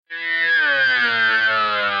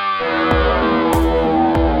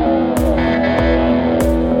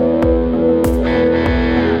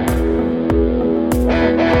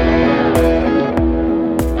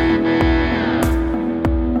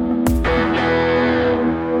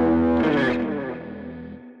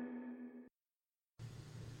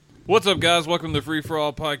What's up, guys? Welcome to the Free For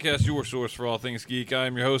All podcast, your source for all things geek. I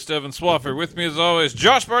am your host, Evan Swafford. With me, as always,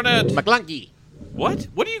 Josh Barnett. McClunky. What?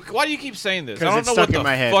 Why do you keep saying this? I 'Cause don't it's know stuck what in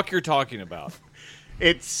my the head. fuck you're talking about.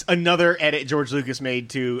 It's another edit George Lucas made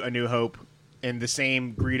to A New Hope in the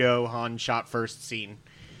same Greedo Han shot first scene.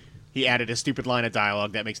 He added a stupid line of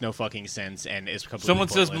dialogue that makes no fucking sense and is completely Someone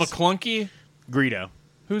says pointless. McClunky? Greedo.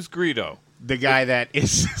 Who's Greedo? The guy that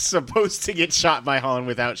is supposed to get shot by Han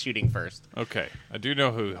without shooting first. Okay, I do know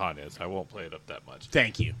who Han is. I won't play it up that much.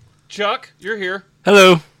 Thank you. Chuck, you're here.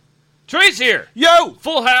 Hello. Trey's here. Yo!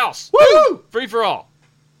 Full house. Woo! Free for all.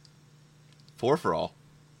 Four for all.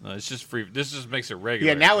 No, it's just free. This just makes it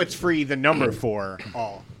regular. Yeah, now it's free, the number for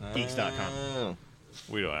all. Geeks.com. Oh,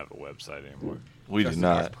 We don't have a website anymore. we do Justin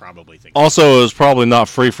North not. probably thinks. Also, it was probably not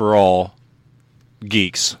free for all.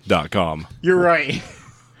 Geeks.com. You're right.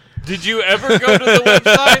 Did you ever go to the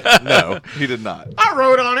website? No, he did not. I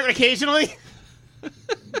wrote on it occasionally.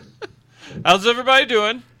 How's everybody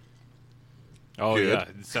doing? Oh, Good. yeah.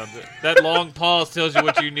 It sounds, that long pause tells you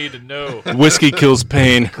what you need to know. Whiskey kills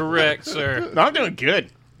pain. Correct, sir. No, I'm doing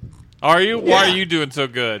good. Are you? Why Yeah. are you doing so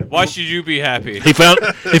good? Why should you be happy? He found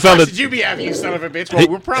Why a should you be happy, you son of a bitch? Well,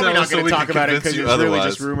 we're probably Tell not us so going we to can talk about it convince because you it's really otherwise.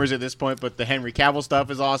 just rumors at this point. But the Henry Cavill stuff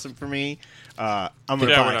is awesome for me. I'm going to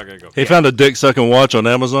Yeah, we're buy not it. going to go. he found a dick sucking watch on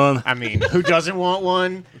Amazon. I mean, who doesn't want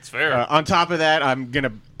one? It's fair. On top of that, I'm going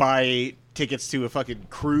to buy tickets to a fucking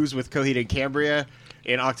cruise with Coheed and Cambria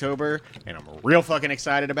in October, and I'm real fucking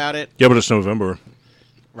excited about it Yeah, but it's November.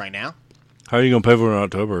 right now. How are you gonna pay for it in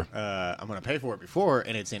October? I'm going to pay for it before,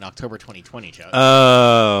 and it's in October 2020, Chuck.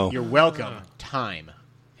 Oh, You're welcome. Time.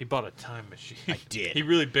 He bought a time machine. I did. He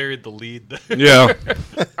really buried the lead there. yeah.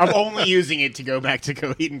 I'm only using it to go back to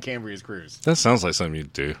Coheed and Cambria's cruise. That sounds like something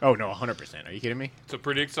you'd do. Oh, no, 100%. Are you kidding me? So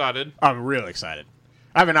pretty excited. I'm real excited.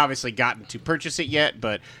 I haven't obviously gotten to purchase it yet,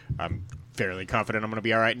 but I'm fairly confident I'm going to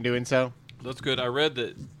be all right in doing so. That's good. I read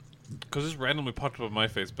that because this randomly popped up on my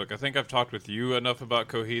Facebook. I think I've talked with you enough about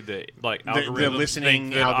Coheed that like The algorithms listening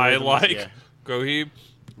think that I algorithms, like yeah. Coheed.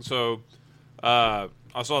 So I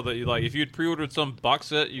saw that if you'd pre-ordered some box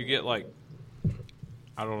set, you get like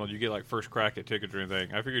I don't know, you get like first crack at tickets or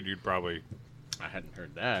anything. I figured you'd probably. I hadn't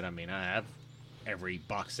heard that. I mean, I have every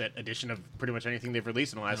box set edition of pretty much anything they've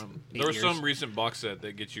released in the last 8 There was years. some recent box set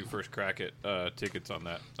that gets you first crack at tickets on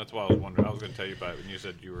that. That's why I was wondering. I was going to tell you about it when you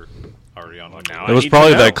said you were already on. Like, now It was need to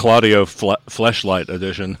probably know. that Claudio Fleshlight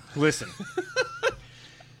edition. Listen.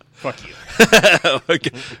 Fuck you.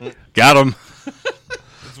 Got him.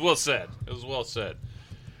 It's well said. It was well said.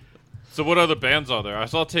 So what other bands are there? I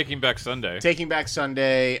saw Taking Back Sunday. Taking Back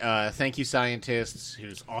Sunday, Thank You Scientists,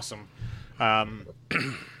 who's awesome.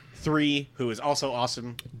 3, who is also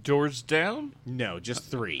awesome. Doors Down? No, just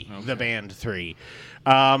 3. The band 3.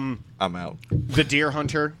 I'm out. The Deer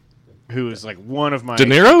Hunter, who is like one of my De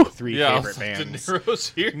Niro? 3 Yeah, favorite bands. De Niro's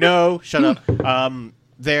here. No, shut up.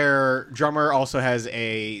 Their drummer also has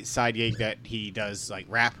a side gig that he does like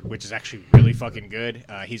rap, which is actually really fucking good.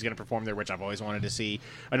 He's going to perform there, which I've always wanted to see.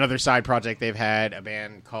 Another side project they've had, a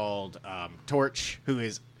band called Torch, who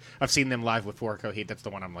is I've seen them live before Coheed. That's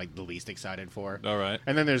the one I'm like the least excited for. All right.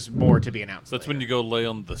 And then there's more to be announced. That's later. when you go lay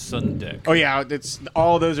on the sun deck. Oh yeah, it's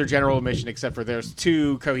all of those are general admission except for there's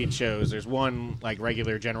 2 Coheed shows. There's one like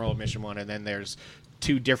regular general admission one, and then there's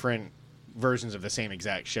 2 different versions of the same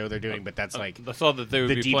exact show they're doing. But that's like I saw that they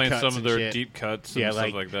would the be deep playing cuts some of and their shit. deep cuts and yeah,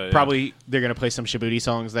 stuff like that. Yeah. Probably they're gonna play some Shibuti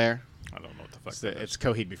songs there. I don't know what the fuck. It's, that is. it's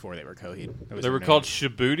Coheed before they were Coheed. It was They were their called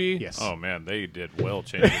name. Shibuti? Yes. Oh, man, they did well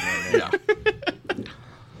changing their name. Yeah.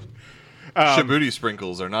 Shibuti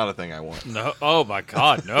sprinkles are not a thing I want. No. Oh, my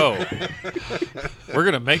God, no. We're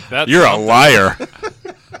going to make that You're a something. liar.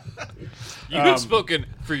 You have spoken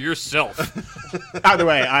for yourself. Either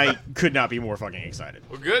way, I could not be more fucking excited.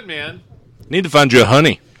 Well, good, man. Need to find you a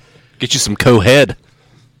honey. Get you some co-head.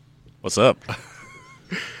 What's up?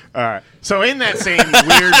 All right. So in that same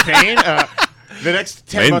weird vein, the next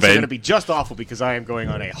 10 Main months are vein. going to be just awful because I am going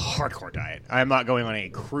on a hardcore diet. I am not going on a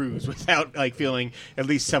cruise without like feeling at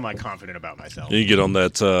least semi-confident about myself. You get on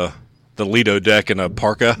that the Lido deck in a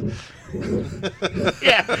parka.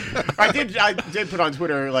 Yeah, I did put on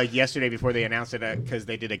Twitter like yesterday before they announced it because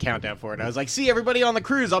they did a countdown for it. I was like, "See everybody on the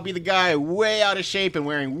cruise. I'll be the guy way out of shape and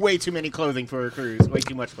wearing way too many clothing for a cruise, way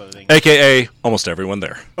too much clothing." AKA almost everyone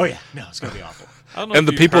there. Oh yeah, no, it's gonna be awful. I don't know And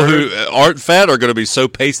if the you've people heard, who aren't fat are going to be so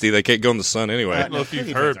pasty they can't go in the sun anyway. I don't know if you've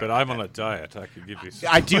Maybe heard, things but aren't I'm on a diet. I could give you some.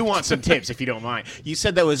 I do want some tips if you don't mind. You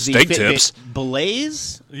said that was the Steak Fitbit tips.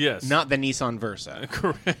 Blaze, Yes. not the Nissan Versa.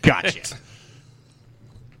 Correct. Gotcha.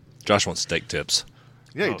 Josh wants steak tips.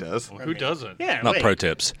 Yeah, he does. Well, who doesn't? Yeah, Not wait. pro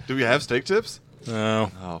tips. Do we have steak tips?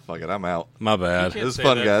 No, Oh, fuck it. I'm out. my bad. can't It was say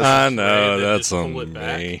fun, that. guys. I Right, know, then that's just pull on it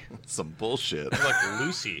back. me. Some bullshit. Like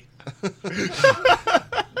Lucy.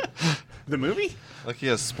 The movie? Like he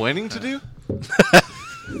has splaining to do?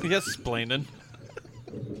 Yes, splaining.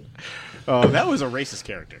 Oh, that was a racist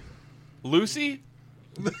character. Lucy?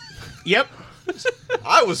 Yep.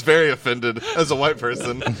 I was very offended as a white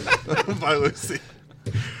person by Lucy.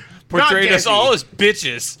 Portrayed us Desi. all as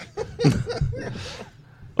bitches.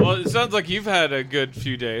 Well, it sounds like you've had a good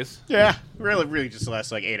few days. Yeah. Really just the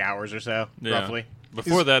last like 8 hours or so, roughly.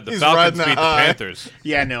 Before that, the he's Falcons riding beat the that high. Panthers.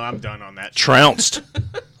 Yeah, no, I'm done on that. Trounced,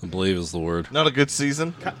 I believe is the word. Not a good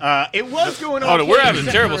season. It was going on. Oh, no, we're having a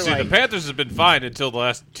except terrible for, season. like, The Panthers have been fine until the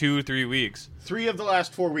last 2-3 weeks. 3 of the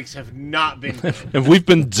last 4 weeks have not been good. And we've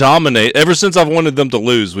been dominate ever since I've wanted them to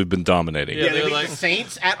lose. We've been dominating. Yeah, Yeah, they they're beat like- the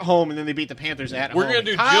Saints at home, and then they beat the Panthers at We're home. going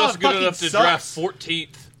to do Kyle just good fucking enough to sucks. draft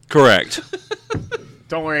 14th. Correct.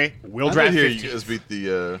 Don't worry, we'll I draft did hear 15. you guys beat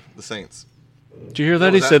the Saints. Did you hear that?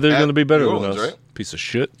 What He was said that? they're At going to be better New than Orleans, us. right? Piece of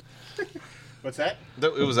shit. What's that?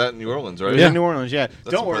 It was at New Orleans, right? Yeah. In New Orleans, yeah.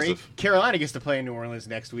 Don't worry, impressive. Carolina gets to play in New Orleans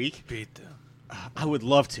next week. Beat them. I would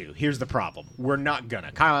love to. Here's the problem: we're not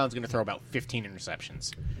gonna. Kyle Allen's gonna throw about 15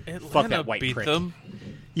 interceptions. Atlanta that white beat prick. them.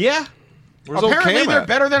 Yeah. Where's old Apparently, Cam they're at?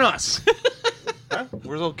 better than us.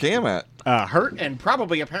 Where's old Cam at? Hurt and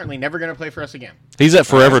probably apparently never gonna play for us again. He's at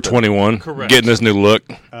Forever 21, Correct. getting his new look.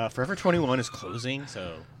 Forever 21 is closing,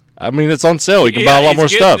 so I mean, it's on sale. You can buy a lot more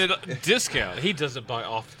he's stuff. getting it discount. He doesn't buy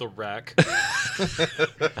off the rack. He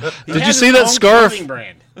Did you has see his that own scarf? clothing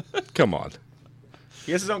brand. Come on.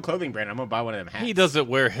 He has his own clothing brand. I'm gonna buy one of them hats. He doesn't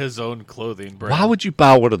wear his own clothing brand. Why would you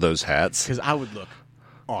buy one of those hats? because I would look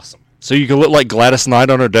awesome. So you can look like Gladys Knight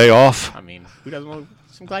on her day off? I mean, who doesn't want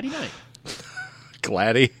some Glady Night?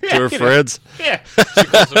 Gladdy to Yeah, her you know. friends? Yeah, She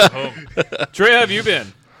calls him home. Trey, how have you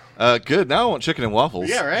been? Good. Now I want chicken and waffles.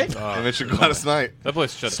 yeah, right. I mentioned Gladys Night. That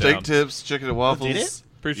place shut Steak down. tips, chicken and waffles. did it?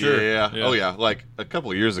 Pretty sure. Yeah. Yeah. Oh yeah. Like a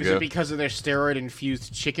couple of years Is ago. it because of their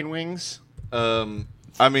steroid-infused chicken wings?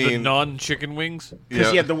 I The mean, non-chicken wings.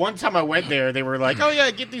 Because the one time I went there, they were like, "Oh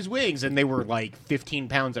yeah, get these wings," and they were like 15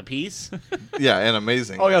 pounds a piece. yeah, and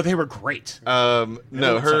amazing. Oh yeah, they were great. No,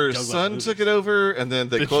 looks her like Douglas son movies. took it over, and then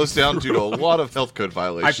they closed down due to a lot of health code I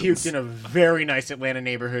violations. puked in a very nice Atlanta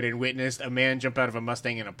neighborhood and witnessed a man jump out of a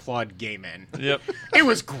Mustang and applaud gay men. Yep. It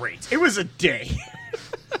was great. It was a day.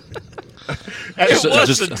 It Just- was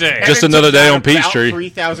just- a day. just And it another took day out on Peachtree. about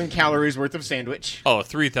 3,000 calories worth of sandwich. Oh,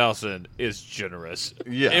 3,000 is generous.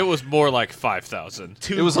 Yeah. It was more like 5,000.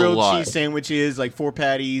 Two It was a grilled lot. cheese sandwiches, like 4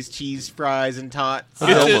 patties, cheese fries, and tots.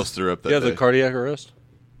 I It's almost threw up that Yeah, day. the cardiac arrest?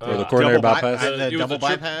 Or the coronary double by- bypass? The It was double a tri-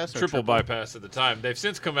 bypass or triple triple? bypass at the time. They've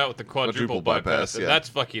since come out with the quadruple Quadruple bypass, bypass, and yeah. that's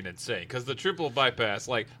fucking insane. Because the triple bypass,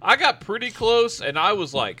 like, I got pretty close, and I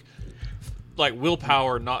was like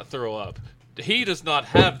willpower, not throw up. He does not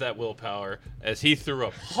have that willpower, as he threw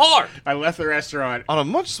up hard. I left the restaurant. on a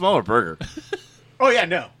much smaller burger. Oh, yeah,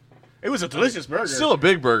 no. It was a delicious burger. Still a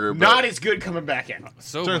big burger, but not as good coming back out.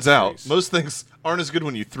 So turns much out grease. most things aren't as good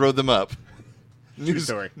when you throw them up. News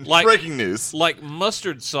story. Like- breaking news. like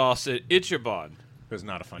mustard sauce at Ichiban. It was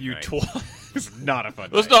not a fun You night. twat. It was not a fun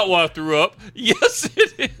That's night. not why I threw up. Yes,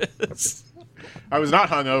 it is. I was not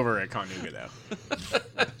hungover at Conuga,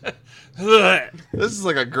 though. This is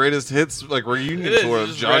like a greatest hits like reunion It is. tour It of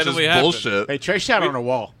just Josh's randomly happened. bullshit. Hey, Trey shot on a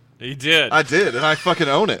wall. He did. I did, and I fucking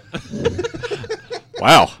own it.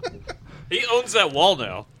 Wow. He owns that wall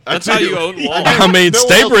now. I That's how do. you own walls. I mean, No one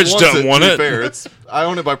Staybridge else wants doesn't want to be it. Fair. I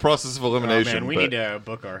own it by process of Oh, elimination. man, we but need to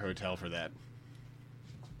book our hotel for that.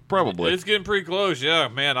 probably. It's getting pretty close, yeah,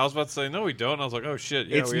 man. I was about to say no, we don't. I was like, oh shit,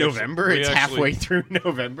 yeah, It's we November. Actually, It's we halfway actually- through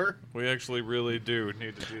November. We actually really do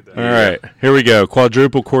need to do that. All right, here we go.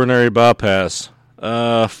 Quadruple coronary bypass.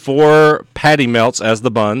 4 patty melts as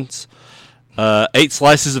the buns. 8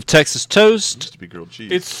 slices of Texas toast. to be grilled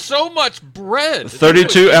cheese. It's so much bread.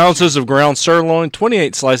 32 ounces of ground sirloin.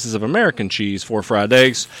 28 slices of American cheese. 4 fried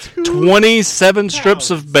eggs. 27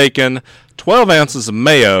 strips of bacon. 12 ounces of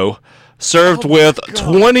mayo. Served with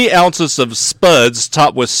 20 ounces of spuds,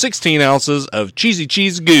 topped with 16 ounces of cheesy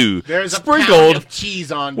cheese goo, There's a pound sprinkled of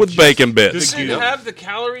cheese on with just bacon the bits. Does it goo. have the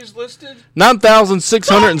calories listed?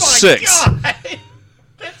 9,606. Oh my God!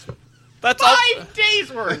 That's That's all, 5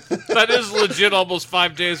 days worth. that is legit almost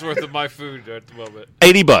 5 days worth of my food at the moment.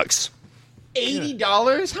 $80. $80?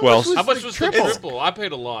 How Well, much was, How much the was triple? the triple? I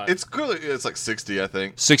paid a lot. It's clearly it's like 60, I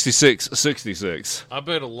think. 66. I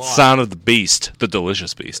paid a lot. Sign of the beast, the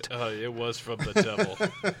delicious beast. It was from the devil.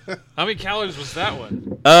 How many calories was that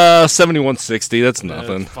one? 7160. That's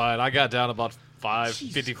nothing. Fine. I got down about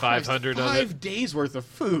 5,500 of it. 5 days worth of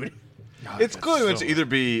food. It's going to either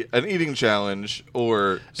be an eating challenge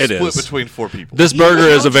or It split is. between 4 people. This burger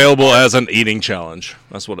is available as an eating challenge.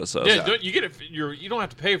 That's what it says. Yeah, you get it. You don't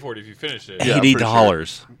have to pay for it if you finish it. Yeah, I'm pretty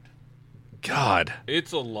 $80. God,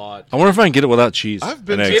 It's a lot. I wonder if I can get it without cheese. I've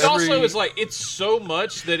been and to It eggs. also is like it's so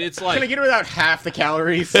much that it's Can I like get it without half the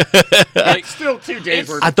calories? like Still 2 days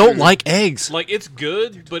worth. I of don't food. like eggs. like it's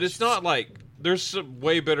good, but it's not like there's some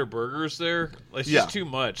way better burgers there. It's Yeah. just too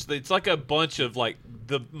much. It's like a bunch of like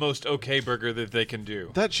the most okay burger that they can do.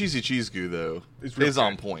 That cheesy cheese goo, though, It's is real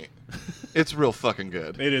on point. It's real fucking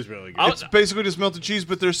good. It is really good. I'll- It's basically just melted cheese,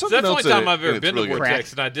 but there's So something that's the else only in time it, I've ever and it's been to really good.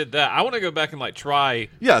 Vortex, and I did that. I want to go back and like try.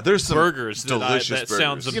 Yeah, there's some burgers that delicious that burgers.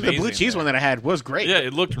 sounds Yeah, the blue amazing cheese there. one that I had was great. Yeah,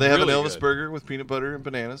 it looked. They have really an Elvis good. burger with peanut butter and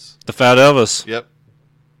bananas. The Fat Elvis. Yep.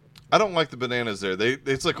 I don't like the bananas there.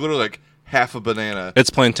 It's like literally like half a banana It's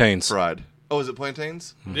plantains. fried. Oh, is it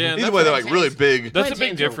plantains? Yeah, Either that's, way, they're like really big. that's a big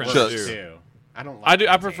Plantains are difference worse, too. I don't. Like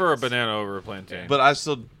I prefer a plantains. banana over a plantain. But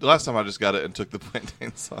the last time I just got it and took the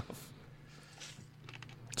plantains off.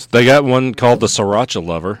 They got one called the Sriracha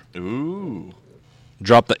Lover. Ooh.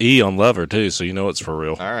 Drop the E on lever too, so you know it's for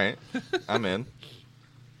real. All right. I'm in.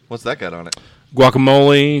 What's that got on it?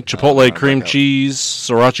 Guacamole, chipotle I'll cream back out. cheese,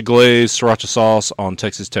 sriracha glaze, sriracha sauce on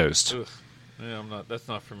Texas toast. Ugh. Yeah, I'm not. That's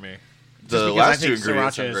not for me. Just The because last I two think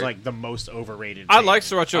ingredients sriracha are is great. like the most overrated. I thing. like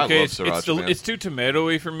sriracha. I Okay, love it's sriracha, man. it's too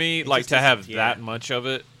tomatoey for me. Like just to have doesn't- that yeah. much of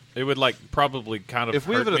it, it would like probably kind of. If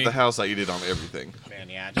we have hurt it at me. the house, I eat it on everything. Man,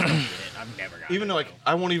 yeah, I just don't get it. I've never got Even it. though like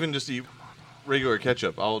I won't even just eat regular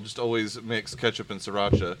ketchup. I'll just always mix ketchup and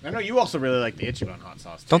sriracha. I know you also really like the Ichiban hot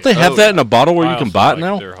sauce. Too. Don't they have Oh, that in a bottle where I you can also buy it like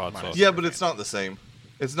now? their hot sauce. Yeah, but it's not the same.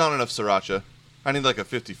 It's not enough sriracha. I need like a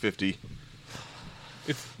 50-50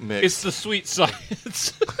 It's mix. it's the sweet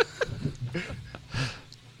science.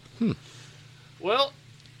 Well,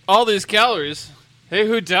 all these calories. Hey,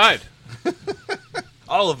 who died?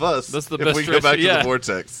 All of us. That's the if best we go dress- back to yeah. the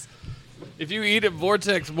vortex. If you eat at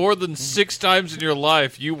Vortex more than 6 times in your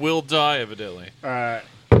life, you will die. Evidently.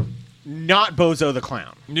 Not Bozo the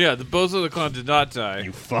Clown. Yeah, the Bozo the Clown did not die.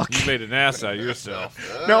 You fuck. You made an ass out of yourself.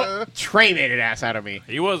 No, Trey made an ass out of me.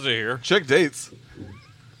 He wasn't here. Check dates,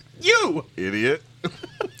 You. idiot.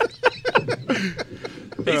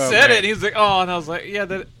 He said it. And he's like, "Oh," and I was like, "Yeah."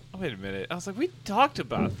 That. Wait a minute. I was like, "We talked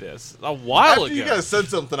about this a while After ago." you guys said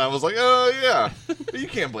something, I was like, oh yeah. You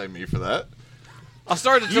can't blame me for that. I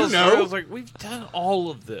started to tell You the story. know. I was like, "We've done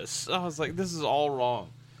all of this." I was like, "This is all wrong."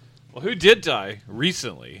 Well, who did die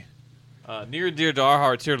recently? Near and dear to our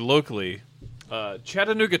hearts here locally,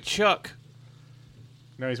 Chattanooga Chuck.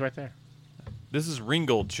 No, he's right there. This is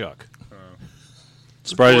Ringgold Chuck.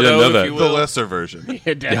 Surprised you didn't know Bordeaux, if that. you The will. lesser version.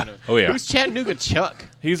 Yeah, definitely. Oh, yeah. Who's Chattanooga Chuck?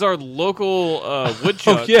 He's our local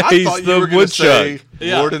woodchuck. Oh, yeah. I He's thought you the were gonna woodchuck. say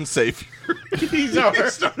Yeah. Lord and Savior. He's our.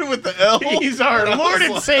 It started with the L. He's our I Lord was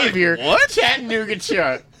and like, Savior. What? Chattanooga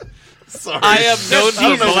Chuck. Sorry. I am known That's for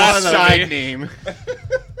Jesus' blasphemy. side name.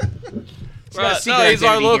 Right, see no, that he's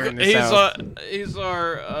our identity local. here in the He's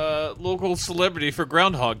our local celebrity for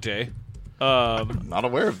Groundhog Day. Not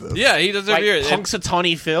aware of this. Yeah, he does it Like every year.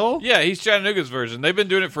 Punxsutawney Phil. Yeah, he's Chattanooga's version. They've been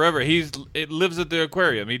doing it forever. It lives at the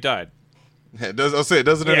aquarium. He died. It does. I'll say it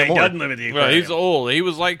doesn't Yeah, he anymore. doesn't live at the Well, aquarium. he's old. He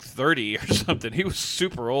was like 30 or something. He was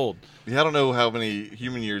super old. Yeah, I don't know how many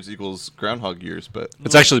human years equals groundhog years, but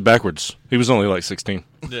It's actually backwards. He was only like 16.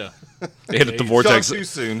 Yeah. He hit the gone vortex. too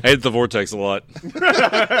soon. Hit the vortex a lot.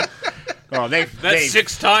 Oh, That they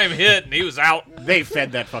 6-time hit, and he was out. they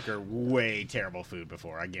fed that fucker way terrible food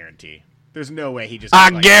before. I guarantee. There's no way he just. I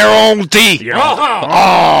like, guarantee.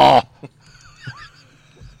 Oh,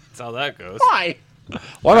 That's how that goes. Why?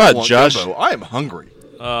 why I not, want Josh? gumbo. I am hungry.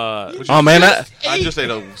 Oh man, I just ate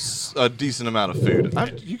a decent amount of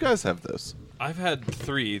food. You guys have this. I've had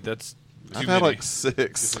 3. That's too I've many. had like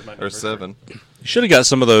 6 my or number 7. you should have got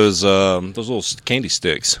some of those little candy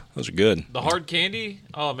sticks. Those are good. The hard candy,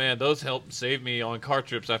 oh man, those helped save me on car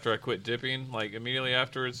trips after I quit dipping. Like immediately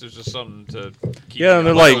afterwards, there's just something to keep. Yeah, me and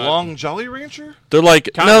they're on like- my- Long Jolly Rancher? They're like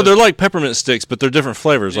Kinda. they're like peppermint sticks, but they're different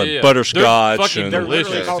flavors, like Yeah, yeah. butterscotch They're fucking and They're delicious.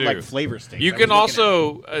 literally called too. like flavor sticks. You I can was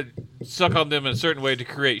looking also suck on them in a certain way to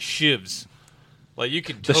create shivs. Like you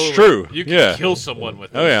can. That's Totally, true. You can Yeah. kill someone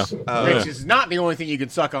with. Oh, yeah. those. at, which is not the only thing you can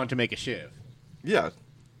suck on to make a shiv. Yeah.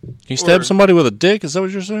 Can you stab Or- somebody with a dick? Is that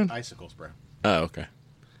what you're saying? Icicles, bro. Oh, okay.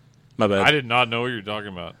 My bad. I did not know what you were talking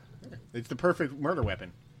about. It's the perfect murder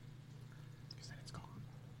weapon.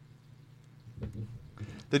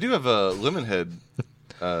 They do have a lemon head.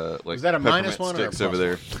 Like Is that a minus peppermint one or a sticks plus over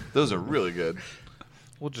there? Those are really good.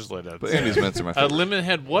 We'll just let that. But Andy's mints are my A favorite. lemon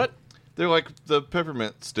head what? They're like the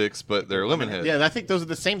peppermint sticks, but they're lemon head. Yeah, I think those are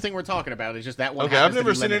the same thing we're talking about. It's just that one. Okay, I've happens to never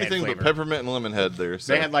be seen lemon anything head but flavor. peppermint and lemon head there.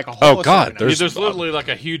 So. They had like a whole. Oh, God, assortment of There's them. literally like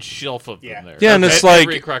a huge shelf of Yeah. them there. Yeah, and it's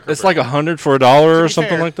Every like Cracker it's like Barrel. $100 for $1 or be something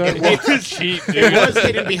fair, like that. It's cheap, dude. It was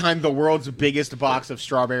hidden behind the world's biggest box of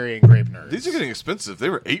strawberry and grape nerds. These are getting expensive. They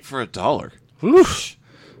were $8 for $1. Oof,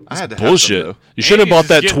 I had to bullshit. have them, You should have Andy's bought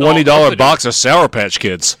that just getting all $20 uppity. box of Sour Patch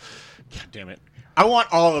Kids. God damn it! I want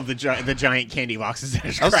all of the giant candy boxes.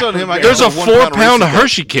 That I was telling him I Cracker got There's a a 4 pound Reese's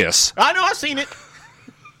Hershey Kiss. Barrel. I know. I've seen it.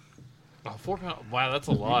 Oh, 4 pounds. Wow, that's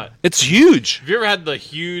a lot. It's huge. Have you ever had the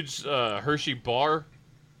huge Hershey bar?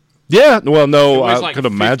 Yeah. Well, It no, weighs I like could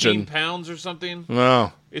 15 imagine. pounds or something.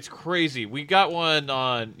 No, It's crazy. We got one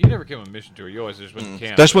on. You never came on mission tour. You always just went to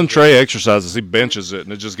camp. that's when Trey exercises. He benches it,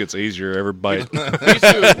 and it just gets easier every bite. We used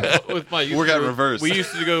to, with my youth We got group, reversed. We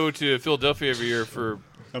used to go to Philadelphia every year for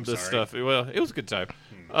I'm this sorry. stuff. Well, it was a good time.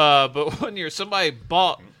 But one year, somebody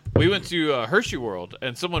bought. We went to Hershey World,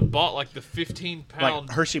 and someone bought like the 15-pound.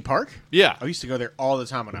 Like Hershey Park. Yeah, I used to go there all the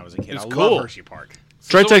time when I was a kid. It's I cool. love Hershey Park.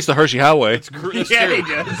 Trey So- takes the Hershey Highway. It's that's Yeah, true. he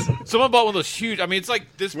does. Someone bought one of those huge. I mean, it's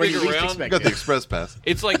like this Where big you least around. expect Got the express pass.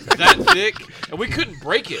 It's like that thick, and we couldn't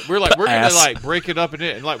break it. We're like, we're gonna Ass. like break it up in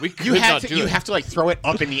it, and like we could You not have do to. You it. have to like throw it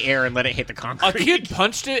up in the air and let it hit the concrete. A kid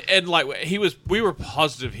punched it, and like we were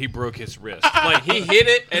positive he broke his wrist. Like he hit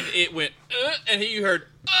it, and it went, and you heard,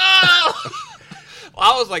 oh!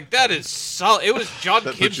 I was like, that is solid. It was John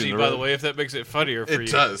That puts you Kimsey, in the by the road. way, if that makes it funnier for you. It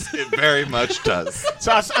does. It very much does.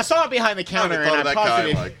 So I saw it behind the I counter, haven't thought and of I that guy posited.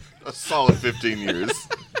 in like a solid 15 years.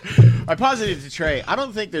 I posited to Trey. I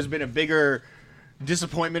don't think there's been a bigger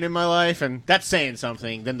disappointment in my life, and that's saying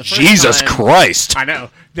something. Than the first Jesus time, Christ! I know.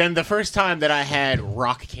 Than the first time that I had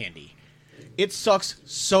rock candy. It sucks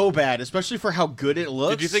so bad, especially for how good it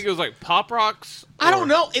looks. Did you think it was like Pop Rocks? I Or- don't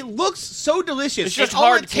know. It looks so delicious. It's just and all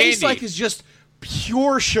hard it tastes candy. like is just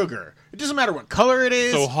pure sugar. It doesn't matter what color it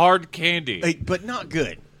is, So hard candy. but not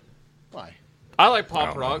good. Why? I like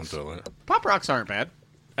Pop Rocks, Pop rocks aren't bad.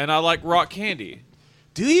 and I like rock candy.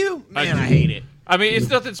 Do you? Man, I do. hate it. I mean, it's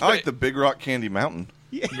nothing I special. like the Big Rock Candy Mountain.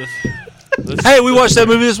 Hey, we watched that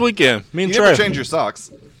movie this weekend. Me and You never Trey. change your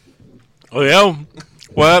socks. Oh yeah.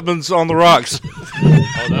 What happens on the rocks?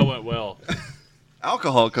 Oh, that went well.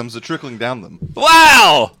 Alcohol comes to trickling down them.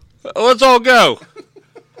 Wow! Let's all go.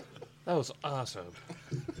 That was awesome.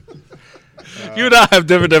 You and I have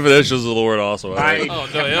different definitions of the word also. I, Oh, no,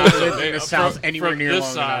 have that not was lived in amazing. the South From- anywhere from near this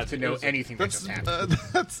long side, enough to know it was- anything that just happened.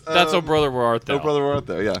 That's That's Oh Brother Where Art Thou. Oh Brother Where Art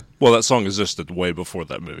Thou, yeah. Well, that song existed way before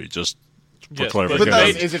that movie, just for Yes, clarification. but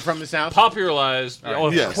that's- Is it from the South? Popularized. Oh,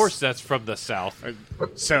 of Yes. course, that's from the South.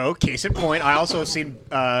 So, case in point, I also have seen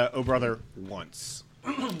Oh Brother once.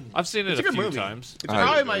 I've seen it It's a a good few movie. times. It's I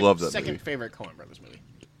probably my love that second movie. favorite Coen Brothers movie.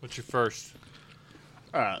 What's your first?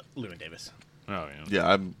 Llewyn Davis. Oh, yeah. Yeah,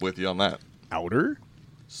 I'm with you on that. Outer?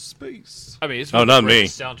 Space. I mean, it's Oh, one of not the me.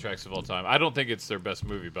 greatest soundtracks of all time. I don't think it's their best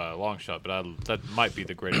movie by a long shot, but that might be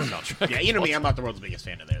the greatest soundtrack. Yeah, you know me, I'm not the world's biggest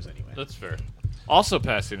fan of theirs anyway. That's fair. Also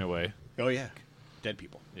passing away. Oh, yeah. Dead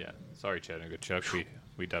people. Yeah. Sorry, Chattanooga Chuck.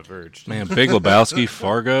 We diverged. Man, Big Lebowski,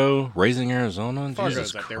 Fargo, Raising Arizona. Fargo's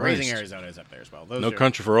Jesus up there. Christ. Raising Arizona is up there as well. Those No are,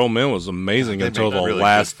 Country for Old Men was amazing They until make the really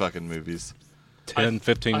last good fucking movies. 10,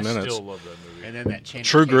 15 I minutes. still love that movie. And then that Channing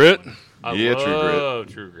True Tatum Grit. one. I Yeah, True Grit. love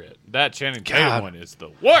True Grit. That Channing God. Tatum one is the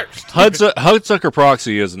worst. Hudsucker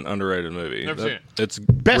Proxy is an underrated movie. Never seen it. It's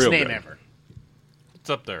Best real name good. ever. It's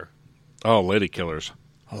up there. Oh, Lady Killers.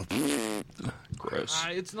 Gross.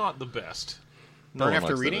 It's not the best. No Burn one After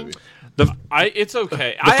likes that Reading? movie. It's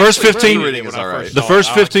okay. The first 15 Reading is alright. The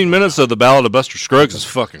first 15 minutes of The Ballad of Buster Scruggs is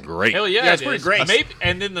fucking great. Hell yeah, Yeah, it's it pretty is. great. Maybe,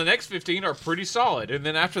 and then the next 15 are pretty solid, and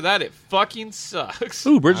then after that, it fucking sucks.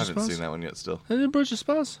 Ooh, I Bridge of haven't Spies. seen that one yet still. Did Bridge of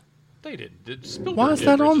Spies? They did. Spielberg Why is did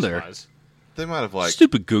that Bridge on of there? Spies. They might have like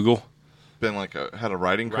Stupid Google. been like had a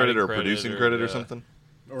writing credit or a credit producing or, credit or yeah. something.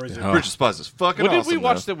 Or is it? Oh. Bridge of Spies is fucking What did awesome. we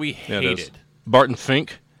watch though. that we Yeah, it is. hated Barton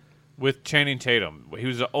Fink, with Channing Tatum? He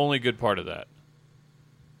was the only good part of that.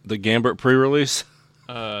 the Gambit pre-release.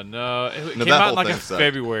 No, it No, came that out whole in like thing a sucked.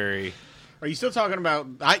 February. Are you still talking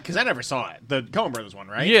about? Because I never saw it. The Coen Brothers one,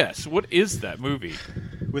 right? Yes. What is that movie?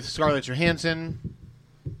 With Scarlett Johansson.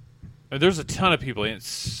 And there's a ton of people in it. It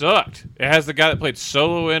sucked. It has the guy that played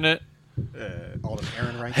Solo in it. Alden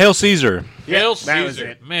Ehrenreich. Hail Caesar, Hail that was Caesar.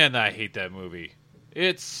 it. Man, I hate that movie.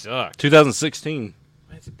 It sucked. 2016.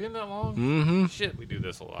 Has it been that long? Mm-hmm. Shit, we do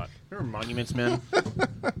this a lot. Remember Monuments Men?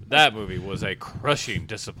 That movie was a crushing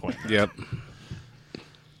disappointment. Yep.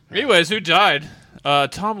 Anyways, who died?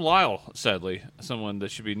 Tom Lyle, sadly. Someone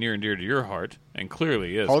that should be near and dear to your heart, and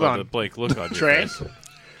clearly is Hold by on. the blank look on your Trey? face.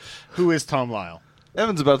 Who is Tom Lyle?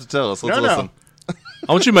 Evan's about to tell us. Let's No. listen.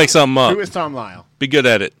 I want you to make something up. Who is Tom Lyle? Be good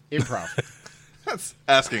at it. Improv. That's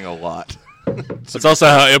asking a lot. That's also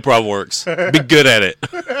how improv works. Be good at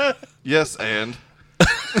it. Yes, and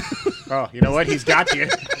Oh, you know what? He's got you.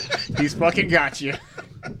 He's fucking got you.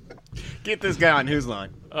 Get this guy on whose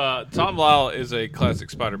line? Tom Lyle is a classic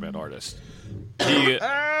Spider-Man artist.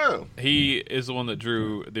 oh, He is the one that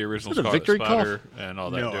drew the original Is it a Scarlet victory Spider and all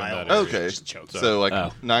that. No, doing I that don't. area. okay. Just choked. So like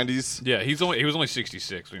Oh. 90s. Yeah, he was only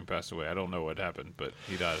 66 when he passed away. I don't know what happened, but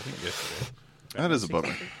he died, I think, yesterday. That is a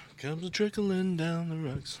bummer. Comes a trickling down the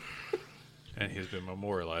rocks. And he's been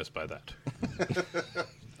memorialized by that.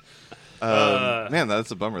 Man,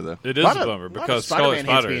 that's a bummer though. It is Lot a of- bummer lot of because Spider-Man Scarlet hits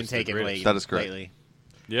Spider being is the taken greatest. late. That is correct. Lately.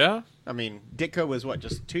 Yeah? I mean, Ditko was what,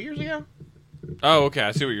 just 2 years ago? Oh, okay.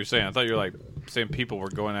 I see what you're saying. I thought you were like saying people were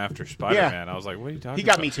going after Spider-Man. I was like, what are you talking He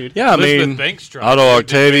got about? me too. Yeah, I Elizabeth mean, Banks dropped Otto it.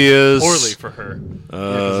 They did Octavius, poorly for her.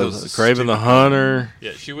 'cause it was a Craven the stupid Hunter.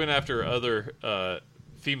 Yeah, she went after other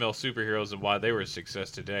female superheroes and why they were a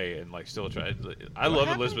success today, and like still trying. I love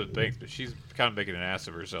happened? Elizabeth Banks, but she's kind of making an ass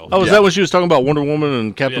of herself. Oh, is Yeah. that what she was talking about? Wonder Woman and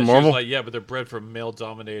yeah, Captain she Marvel? was like, yeah, but they're bred from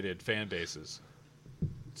male-dominated fan bases,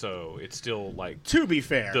 so it's still like To be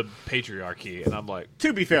fair, the patriarchy. And I'm like,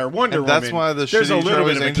 Wonder And that's Woman. why the there's a shitty little Charlie's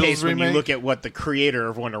bit of a Angels case when you remake? look at what the creator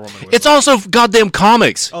of Wonder Woman was. It's also goddamn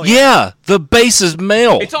comics. Oh, yeah. yeah. The base is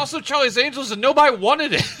male. it's also Charlie's Angels, and nobody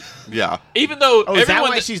wanted it. Yeah. Even though Oh, is that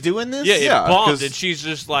everyone why she's doing this? Yeah, it Yeah, bombed, 'cause- and she's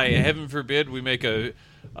just like, heaven forbid we make a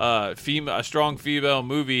strong female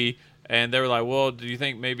movie. And they were like, well, do you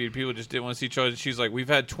think maybe people just didn't want to see Charlie? She's like, we've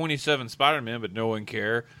had 27 Spider-Man, but no one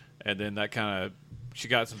cared. And then that kind of, she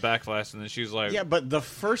got some backlash, and then she's like, Yeah, but the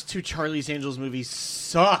first two Charlie's Angels movies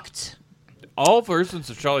sucked. all versions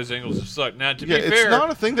of Charlie's Angels have sucked. Now, to Yeah, be it's fair, not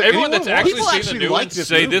a thing that everyone anyone that's actually People seen actually the new like one this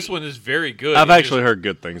say movie. this one is very good. I've It actually just- heard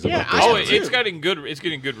good things Yeah, about I this. Oh, have it's too.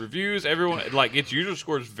 getting good reviews. Everyone like its user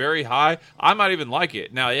score is very high. I might even like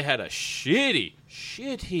it. Now it had a shitty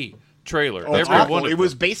trailer. Oh, it's Every awful. one of It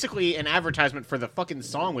was them. basically an advertisement for the fucking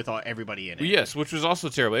song with everybody in it. Yes, which was also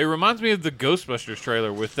terrible. It reminds me of the Ghostbusters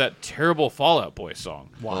trailer with that terrible Fallout Boy song,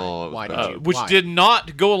 Why? Oh, it was Why bad. did you? which why? did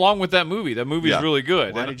not go along with that movie. That movie's Yeah. really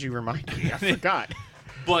good. Why And- did you remind me? I forgot.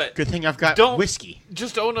 but Good thing I've got Don't- whiskey.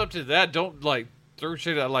 just own up to that. Don't like throw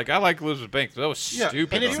shit out. Like I like Elizabeth Banks, but that was Yeah.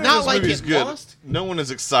 stupid. And it's on not her. This like movie's it good. lost. No one is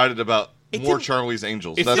excited about It more didn't- Charlie's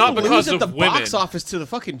Angels. It's That's not the because Lose at of the women. box office to the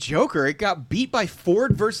fucking Joker. It got beat by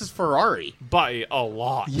Ford versus Ferrari. by a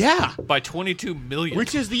lot. Yeah. by 22 million.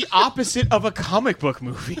 Which is the opposite of a comic book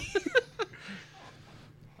movie.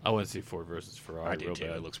 I want to see Ford versus Ferrari. real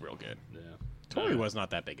bad. It looks real good. Yeah. Tori was not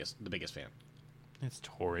the biggest fan. It's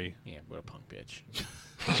Tory. Yeah, what a punk bitch.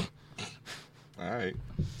 All right.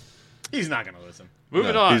 He's not gonna listen.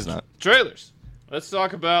 Moving No, on. he's not. Trailers. Let's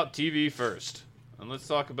talk about TV first. And let's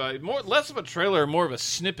talk about less of a trailer, more of a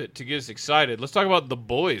snippet to get us excited. Let's talk about The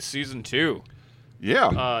Boys season 2.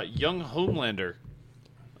 Yeah. Young Homelander.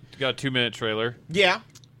 Got a 2-minute trailer. Yeah.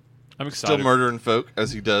 I'm excited. Still murdering folk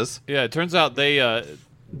as he does. Yeah, it turns out they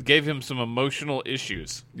gave him some emotional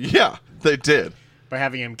issues. Yeah, they did. By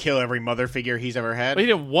having him kill every mother figure he's ever had.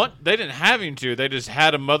 But they didn't have him to. They just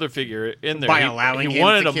had a mother figure in there. By He- allowing he him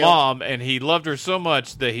wanted to a kill? mom, and he loved her so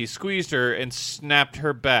much that he squeezed her and snapped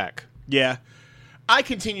her back. Yeah. I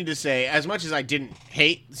continue to say, as much as I didn't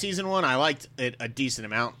hate season 1, I liked it a decent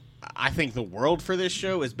amount. I think the world for this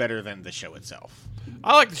show is better than the show itself.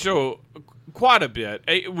 I like the show quite a bit.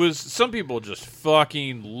 It was some people just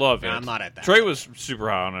fucking love it. I'm not at that Trey level. was super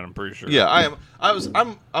high on it. I'm pretty sure. Yeah, I am. I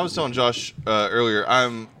was telling Josh earlier.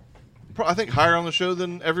 I think higher on the show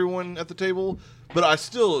than everyone at the table, but I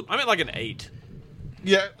still. I'm at like an 8.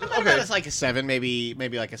 Yeah. Okay. Okay. It's like a 7, maybe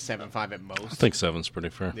like a 7.5 at most. I think 7's pretty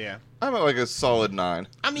fair. Yeah. I'm at like a solid 9.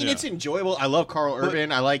 I mean, Yeah. it's enjoyable. I love Carl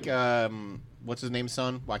Urban. I like, what's his name's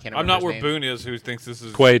son? Well, I can't I'm remember not where his name. Boone is, who thinks this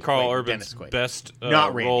is Quaid. Carl Quaid, Urban's Dennis Quaid. best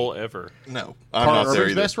Not Randy. role ever. No, I'm Carl not there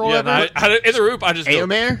Urban's either. best role Yeah, ever? in the group, I just go,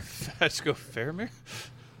 Aomer? I just go Faramir.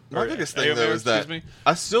 My Or biggest thing Aomer, though is that excuse me.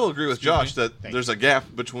 I still agree with Josh that Thank there's a gap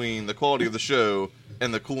between the quality of the show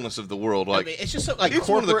and the coolness of the world. I Like mean, it's just so, like it's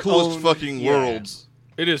one of the corporate-owned- coolest fucking yeah. worlds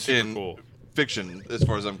It is super in cool. fiction, as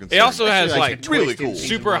far as I'm concerned. It also has Especially, like the really twist in cool. season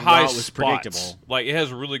super one, high while it was spots. predictable. Like it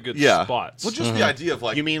has really good yeah. spots. Well, just the idea of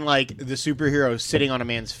like You mean like the superhero sitting on a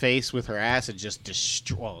man's face with her ass and just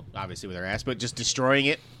well, obviously with her ass, but just destroying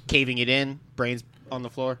it, caving it in, brains on the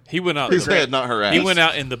floor? He went out. his head, not her ass. He went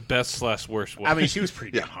out in the best/worst way. I mean, she was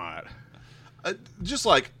pretty Yeah. damn hot. Just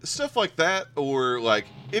like stuff like that, or like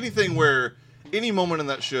anything where any moment in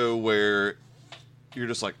that show where you're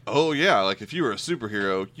just like, oh yeah, like if you were a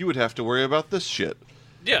superhero, you would have to worry about this shit,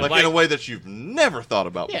 yeah, like in a way that you've never thought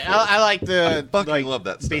about Yeah, before. I like the I fucking like, love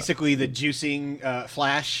that stuff. Basically, the juicing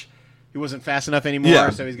Flash he wasn't fast enough anymore. Yeah.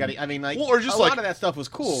 So he's got. I mean, like, Well, or just a like- lot of that stuff was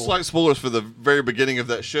cool. Slight spoilers for the very beginning of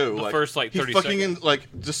that show. The first, like, 30 he fucking seconds.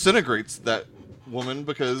 disintegrates that woman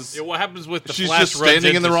because Yeah, what happens with the she's Flash just runs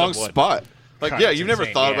standing in the into wrong someone? spot. Like, God, yeah, it's you've never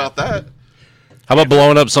insane, thought yeah. about that. How about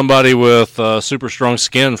blowing up somebody with super strong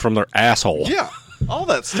skin from their asshole? Yeah, all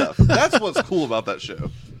that stuff. That's what's cool about that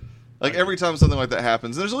show. Like every time something like that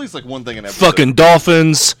happens, there's at least like one thing in episode. Fucking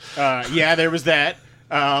dolphins, Yeah, there was that.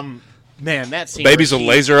 Man, that scene. babies where with she-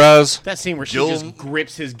 laser eyes. That scene where she Gill- just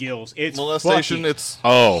grips his gills. It's molestation. fucking It's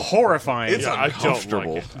Oh, horrifying. it's I don't like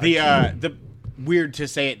uncomfortable. it. The weird to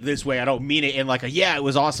say it this way. I don't mean it in like a it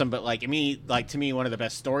was awesome, but like to me, one of the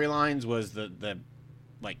best storylines was the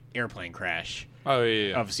like airplane crash Oh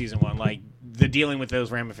yeah. of season 1. Like the dealing with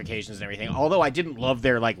those ramifications and everything. Although I didn't love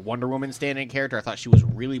their like Wonder Woman stand-in character, I thought she was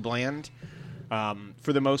really bland.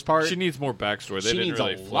 For the most part, She needs more backstory. They she didn't needs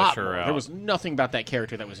really a flesh lot her more. out. There was nothing about that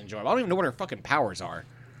character that was enjoyable. I don't even know what her fucking powers are.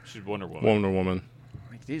 She's Wonder Woman. Wonder Woman.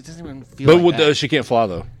 Like, it doesn't even feel. But like with, that. she can't fly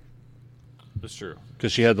though, That's true.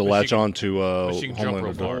 because she had to But she latch can- on to but she can jump Homelander.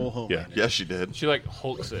 real far. Oh, Yeah. Yes, she did. She like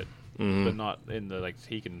hulks it, but not in the like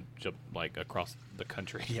he can jump like across the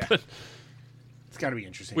country. Yeah. But It's got to be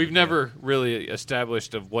interesting. we've never really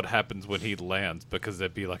established of what happens when he lands because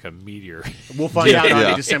that'd be like a meteor. We'll find Yeah. out on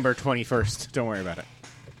Yeah. December 21st. Don't worry about it.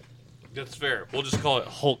 That's fair. We'll just call it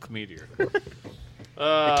Hulk meteor.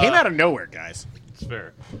 It came out of nowhere, guys. It's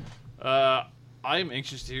fair. I am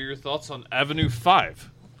anxious to hear your thoughts on Avenue 5.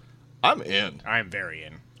 I'm in. I'm very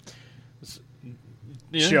in.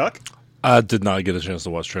 Yeah. Chuck? I did not get a chance to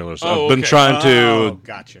watch trailers. Oh, I've been okay. trying Oh, to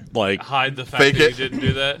gotcha. like. Hide the fact Fake that it. you didn't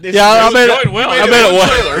do that. This- Yeah, I this- made going it. well. I made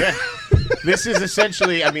it well. This is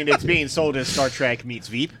essentially, I mean, it's being sold as Star Trek meets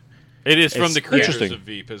Veep. It is from It's the creators interesting. of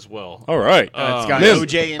Veep as well. All right. It's got Man.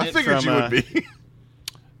 OJ in I it figured from, you would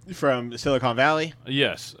be. from Silicon Valley.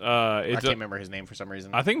 Yes. I can't remember his name for some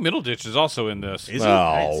reason. I think Middleditch is also in this. Is he?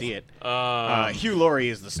 I didn't Oh. see it. Hugh Laurie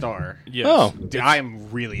is the star. Yes. Oh, Dude, I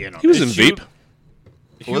am really in on he was in It's Veep.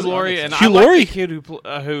 Hugh Was it? Laurie and Hugh I like Laurie? the kid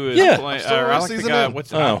who is Yeah. playing. I'm still I like the season guy. in.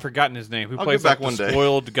 What's Oh. I've forgotten his name. Who I'll plays get back like the one day.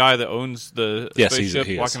 spoiled guy that owns the Yes, he's- spaceship?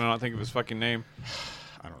 he is. Why can I not think of his fucking name?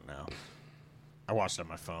 I don't know. I watched it on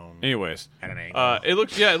my phone. Anyways, At an angle. it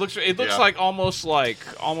looks Yeah. like almost like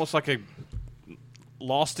a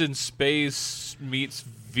Lost in Space meets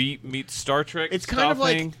Veep meets Star Trek. It's kind style of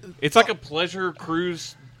like- thing. It's like a pleasure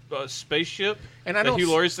cruise spaceship And I that don't Hugh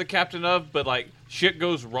s- Laurie's the captain of, but like shit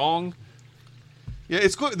goes wrong. Yeah,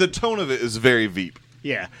 it's good. The tone of it is very Veep.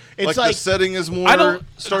 Yeah. Like, It's the like, setting is more I don't-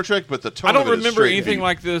 Star Trek, but the tone. I don't of it is remember straight anything Veep.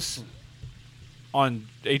 like this on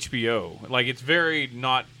HBO. Like it's very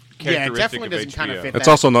not yeah, it characteristic definitely of doesn't HBO. kind of fit It's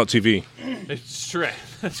that. also not TV. It's correct.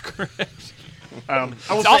 That's correct. I will It's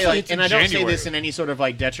say, also- like, it's and in I don't say January. this in any sort of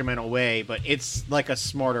like detrimental way, but it's like a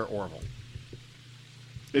smarter Orville.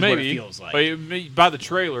 Is Maybe what it feels like. But by the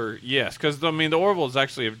trailer, yes, because I mean the Orville is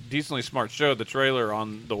actually a decently smart show. The trailer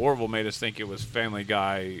on the Orville made us think it was Family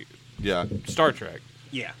Guy, Yeah. Star Trek.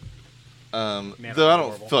 Yeah. Though Man, I don't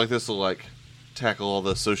Orville. feel like this will like tackle all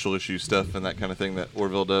the social issue stuff and that kind of thing that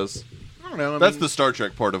Orville does. I don't know. That's the Star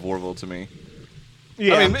Trek part of Orville to me.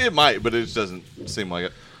 yeah. I mean, it might, but it just doesn't seem like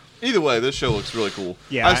it. Either way, this show looks really cool.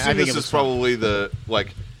 Yeah, I I assume think this it is looks fun. probably the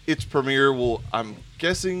like its premiere will. I'm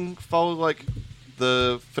guessing follow like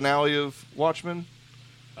the finale of Watchmen.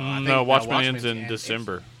 I think, No, Watchmen Watchmen's ends in it's-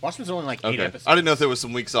 December. Watchmen's only like 8 Okay, episodes. I didn't know if there was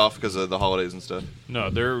some weeks off because of the holidays and stuff. No,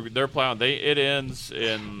 they're planning. It ends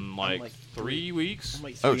in like like 3 weeks, I'm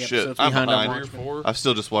like Oh, 3 shit. episodes I'm behind on behind. 3 or Watchmen. 4. I've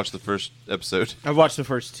still just watched the first episode. I've watched the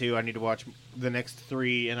first 2. I need to watch the next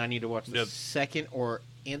 3, and I need to watch the Yep. second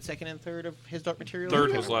and third of His Dark Materials.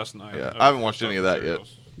 Third was last night. Yeah, I haven't watched any of that yet.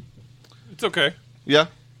 It's okay. Yeah,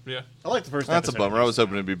 Yeah. I like the first. that's a episode. bummer. I was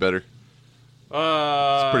hoping it'd be better.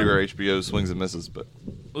 It's pretty rare HBO swings and misses, but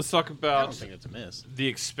Let's talk I don't about think it's a miss. The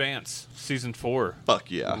Expanse season 4. fuck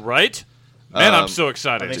yeah. Right? Man, I'm Um, so Are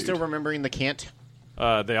excited. they still remembering the can't?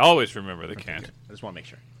 They always remember they can't. I just want to make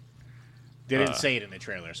sure. They didn't say it in the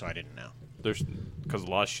trailer, so I didn't know. There's because a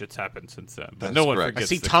lot of shit's happened since then. But That's no one correct. I forgets.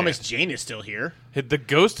 see the Thomas can't. Jane is still here. The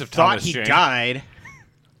ghost of Thought Thomas he Jane. died.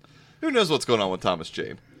 Who knows what's going on with Thomas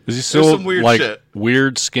Jane? Is he still some weird like shit.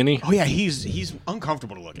 weird, skinny? Oh yeah, he's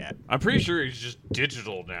uncomfortable to look at. I'm pretty sure he's just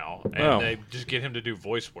digital now, and Oh. they just get him to do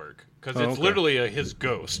voice work because Oh, it's okay. literally his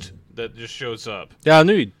ghost that just shows up. Yeah, I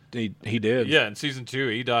knew he did. Yeah, in season 2,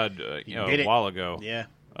 he died did a it. while ago. Yeah.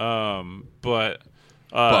 But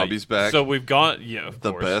Bobby's back. So we've gone. Yeah, of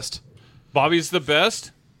The course. best. Bobby's the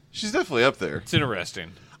best. She's definitely up there. It's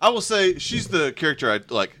interesting. I will say she's the character I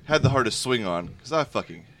like had the hardest swing on because I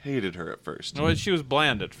fucking hated her at first. Well, she was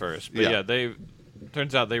bland at first, but Yeah. yeah, they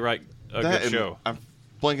turns out they write a That good and- show. I'm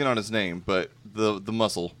blanking on his name, but the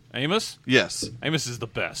muscle. Amos? Yes, Amos is the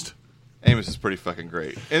best. Amos is pretty fucking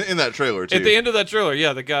great in that trailer too. At the end of that trailer,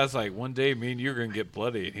 yeah, the guy's like, one day me and you're going to get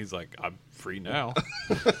bloody. And he's like, I'm free now.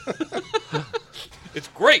 It's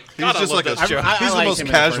great. God, he's just I love like that show. he's the liked most him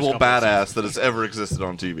in the first casual couple of badass that has ever existed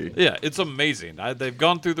on TV. Yeah, it's amazing. They've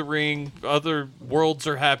gone through the ring. Other worlds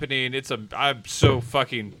are happening. I'm so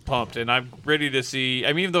fucking pumped, and I'm ready to see.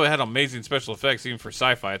 I mean, even though it had amazing special effects, even for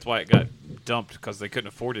sci-fi, it's why it got dumped because they couldn't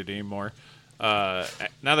afford it anymore. Now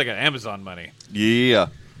they got Amazon money. Yeah.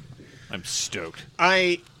 I'm stoked.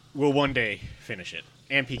 I will one day finish it.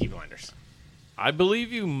 And Peaky Blinders. I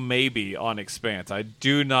believe you maybe on Expanse. I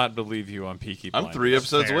do not believe you on Peaky Blinders. I'm 3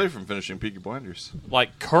 episodes fair. away from finishing Peaky Blinders.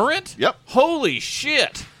 Like current? Yep. Holy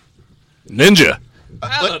shit! Ninja.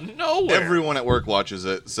 Out of nowhere. Everyone at work watches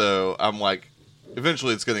it, so I'm like,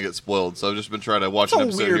 eventually it's going to get spoiled. So I've just been trying to watch It's an a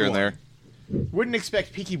episode weird here and one. there. Wouldn't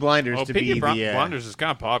expect Peaky Blinders Oh, to Peaky be the... Blinders is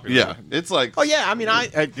kind of popular. Yeah, it's like, Oh, yeah. I mean,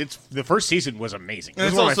 it's the first season was amazing. It and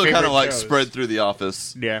was it's one of my also kind of favorite like shows. spread through The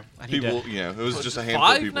Office. Yeah. I need People, to- you know, it was just a handful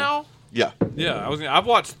 5 of people. now? Yeah, Yeah, I've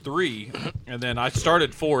watched 3, and then I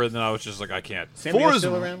started 4, and then I was just like, I can't. Sam 4 Neill's is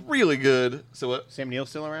still around? really good. So what? Sam Neill's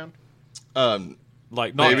still around?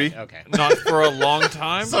 Like, not, Maybe. Okay. not for a long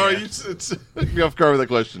time. Sorry, Yeah. you took me off guard with that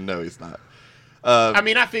question. No, he's not. I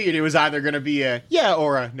mean, I figured it was either going to be a yeah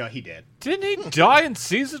or a no, he did. Didn't he die in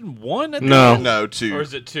season 1? At the No. end? No, 2. Or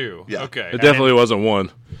is it 2? Yeah. Okay. It definitely wasn't one.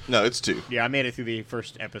 No, it's 2. Yeah, I made it through the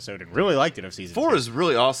first episode and really liked it of season 4 2. is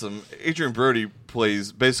really awesome. Adrian Brody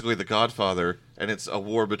plays basically the Godfather, and it's a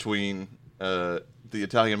war between the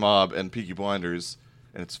Italian mob and Peaky Blinders,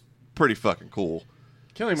 and it's pretty fucking cool.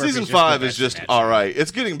 Cillian Murphy's Season just 5 the is best in just that all show. right. It's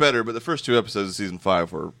getting better, but the first 2 episodes of season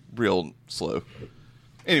 5 were real slow.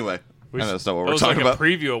 Anyway, I know that's not what That we're was talking like about. a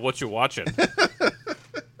preview of what you're watching.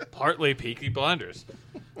 Partly Peaky Blinders.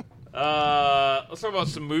 Let's talk about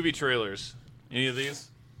some movie trailers. Any of these?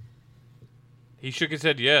 He shook his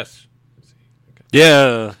head yes.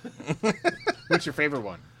 Yeah. What's your favorite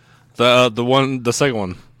one? The second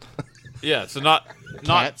one. Yeah, so not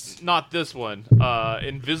Cats? not this one.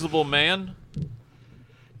 Invisible Man.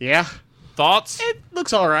 Yeah, Thoughts? it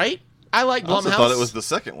looks all right. I like I also Blumhouse. thought it was the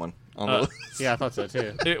second one on the list. Yeah, I thought so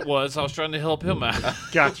too. It was. I was trying to help him out.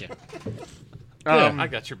 Gotcha. I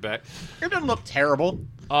got your back. It doesn't look terrible.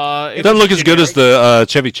 It doesn't look as good as the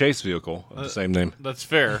Chevy Chase vehicle of the same name. That's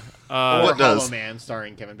fair. Or What does? Hollow Man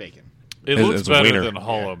starring Kevin Bacon. It It's- looks it's a better wiener. than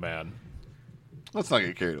Hollow Man. Let's not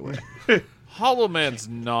get carried away. Hollow Man's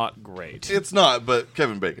not great. It's not, but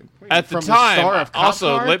Kevin Bacon. At the From the star time, of Cop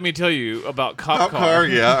also, Car? let me tell you about Cop Cop car,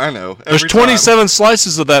 yeah, I know. There's Every time. 27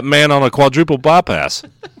 slices of that man on a quadruple bypass.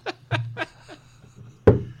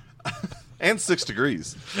 And 6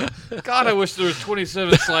 degrees. God, I wish there was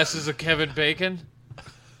 27 slices of Kevin Bacon.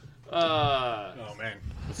 Oh man.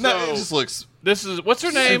 No, So- it just looks This is what's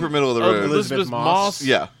her name? super middle of the road. Elizabeth Moss.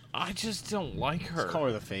 Yeah. I just don't like her. Call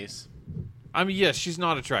her the face. I mean, yes, she's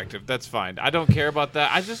not attractive. That's fine. I don't care about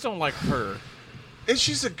that. I just don't like her. And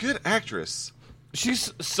she's a good actress. She's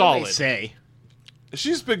They solid. say.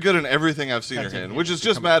 She's been good in everything I've seen her in, which is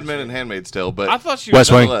just Mad Men and Handmaid's Tale, but I thought she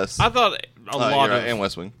West was. Wing. nonetheless. I thought a lot you're of right, and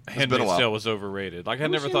West Wing. It's been a Handmaid's while. Tale was overrated. Like I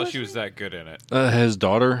never she thought in she West was that good in it. His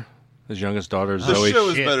daughter, his youngest daughter, The Zoe. show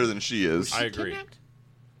is shit. better than she is. I agree.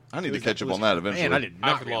 I need to catch up on that eventually. Man, I did not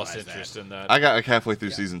I've lost realize interest that. in that. I got like halfway through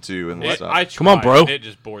season 2 and then It- stopped. I Come on, tried, bro. and it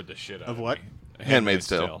just bored the shit out of what? me. Handmaid's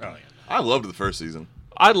Tale. Oh yeah. I loved the first season.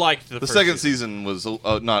 I liked the The first second season was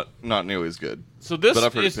not nearly as good. So this but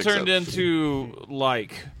I've heard it is picks turned up. into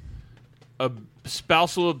like a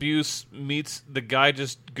spousal abuse meets the guy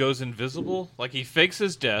just goes invisible. Like he fakes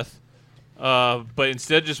his death, but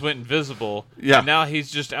instead just went invisible. Yeah. And now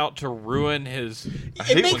he's just out to ruin his. I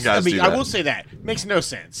hate when guys do I that. will say that makes no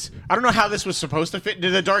sense. I don't know how this was supposed to fit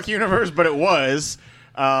into the dark universe, but it was.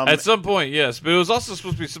 At some point, yes, but it was also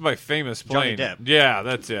supposed to be somebody famous Johnny playing. Depp. Yeah,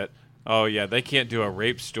 that's it. Oh yeah, they can't do a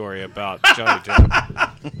rape story about Johnny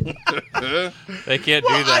Depp. They can't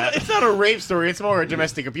do that. It's not a rape story. It's more a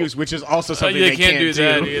domestic abuse, which is also something they they can't do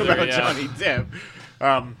that do either, about yeah. Johnny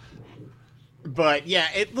Depp. But yeah,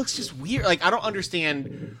 it looks just weird. Like I don't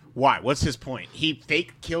understand why. What's his point? He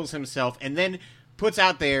fake kills himself and then puts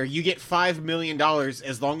out there, you get $5 million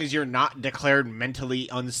as long as you're not declared mentally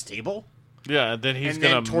unstable. Yeah, and then he's And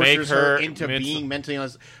gonna then make tortures her into mental- being mentally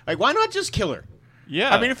unstable. Like, why not just kill her?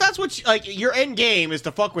 Yeah, I mean, if that's what your end game is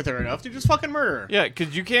to fuck with her enough, to just fucking murder her. yeah,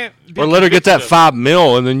 because you can't. Be Or let her get that convicted $5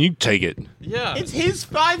 million and then you take it. of- Yeah, It's his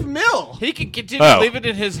 $5 million. he can continue Oh. living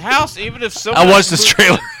in his house even if someone. I watched this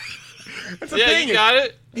trailer. That's the Yeah, thing. you got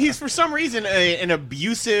it. He's for some reason an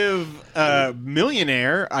abusive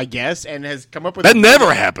millionaire, I guess, and has come up with That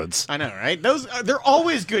never happens. I know, right? Those they're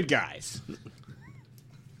always good guys.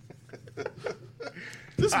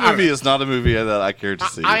 This movie is not a movie that I care to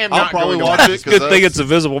see. I am I'll not probably going to watch watch it. Good thing it's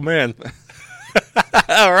Invisible Man.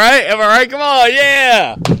 All right, am I right? Come on,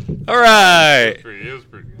 yeah. All right. It was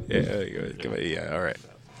pretty good. Yeah, all right.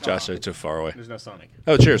 Josh, they're too far away. There's no Sonic.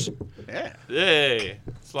 Oh, cheers. Yeah. Hey,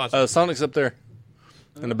 it's lots of Sonic's up there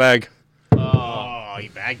in the bag. Oh, you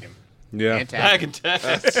bagged him. Yeah. back and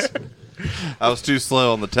test. I was too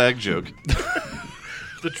slow on the tag joke.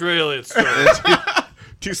 The trailer. It started.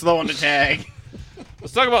 Too slow on the tag.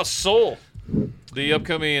 Let's talk about Soul, the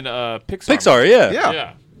upcoming Pixar. Pixar,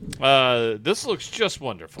 yeah. Yeah. This looks just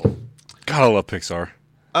wonderful. God, I love Pixar.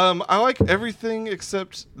 I like everything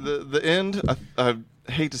except the end. I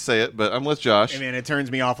hate to say it, but I'm with Josh. Hey, man, it turns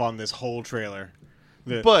me off on this whole trailer.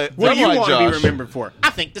 But what do you unlike want to be Josh- remembered for? I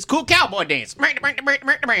think this cool cowboy dance. Fuck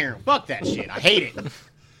that shit. I hate it.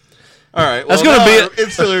 All right, That's well, gonna now be I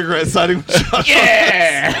instantly regret siding with Josh.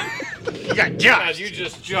 Yeah. You got God, Josh. you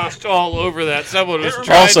just joshed all over that. Someone was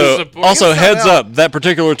trying to support. Also, heads up, that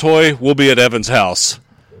particular toy will be at Evan's house.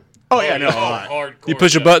 Oh yeah, no. Hardcore. You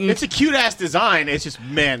push a button, It's a cute ass design. It's just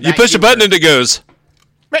man. you push a button and it goes.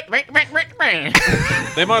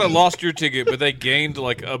 They might have lost your ticket, but they gained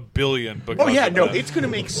like $1 billion. Because Oh yeah, of no, that. it's gonna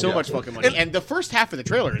make so much fucking money. And the first half of the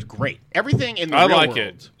trailer is great. Everything in the I real like world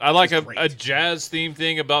it. I like is a great. jazz theme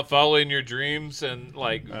thing about following your dreams and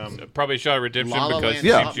like probably Shaw Redemption La La because Land it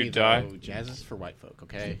Yeah. seems you me, die. though, jazz is for white folk,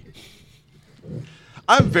 okay?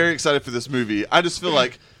 I'm very excited for this movie. I just feel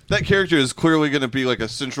like that character is clearly going to be like a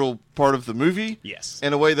central part of the movie. Yes.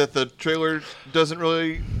 In a way that the trailer doesn't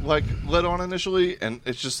really like let on initially, and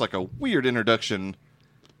it's just like a weird introduction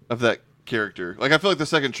of that character. Like I feel like the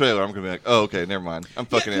second trailer, I'm gonna be like, oh okay, never mind. I'm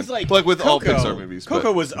fucking in. 'cause, Like with all Coco- Pixar movies.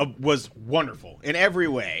 Coco but was wonderful in every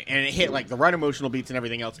way, and it hit like the right emotional beats and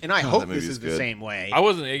everything else. And I that hope movie this is is the good. same way. I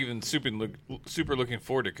wasn't even super looking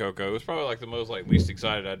forward to Coco. It was probably like the most like least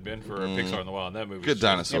excited I'd been for a Pixar in a while, and that movie. Good was just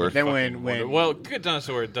Dinosaur. Then fucking when wonderful. well, Good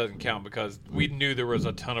Dinosaur doesn't count because we knew there was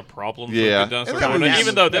a ton of problems Yeah. with Good Dinosaur. And that coming in, movie's-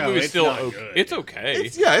 even though that no, movie's it's still not okay. good. It's okay.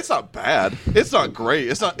 it's not bad. It's not great.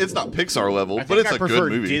 It's not Pixar level, I but think it's I a prefer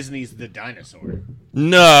good movie. Disney's The Dinosaur.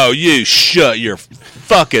 No, you shut your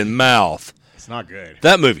fucking mouth. It's not good.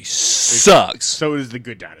 That movie sucks. So is The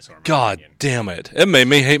Good Dinosaur. in my God opinion. damn it. It made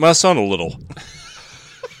me hate my son a little.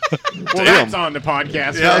 Well, that's on the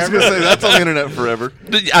podcast. Yeah, I was forever. gonna say that's on the internet forever.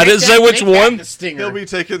 I didn't say which Make that one. the stinger.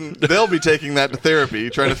 They'll be taking that to therapy,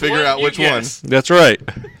 trying to figure What? out You which guess. That's right.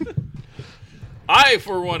 I,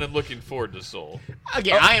 for one, am looking forward to Soul.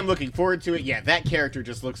 Again, I am looking forward to it. Yeah, that character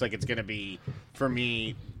just looks like it's going to be, for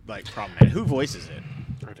me, like problematic. Who voices it?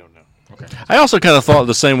 I don't know. Okay. I also kind of thought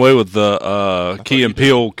the same way with the Key and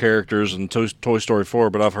Peele characters in Toy Story 4,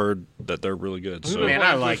 but I've heard that they're really good. So. Man,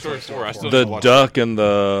 I like Toy Toy Story 4. I still The need to watch duck and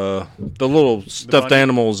the little stuffed bunny?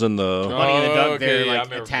 animals and the Bunny and the Duck, okay, they're yeah, I like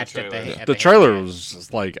remember attached the at trailer. the at the the trailer head. was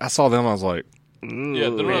just like, I saw them, I was like, Yeah,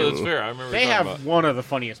 no, that's fair. I remember. They talking have about. one of the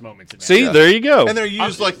funniest moments in that. see, Yeah. there you go. And they're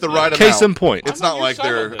used like the right amount. Case in point. It's I'm on not your like side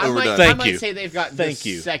they're on this. overdone. Thank I might you. say they've got Thank the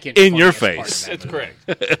you. second In your funniest part face. of that It's movie.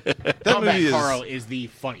 correct. That Combat movie is. Carl is the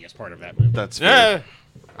funniest part of that movie. That's fair.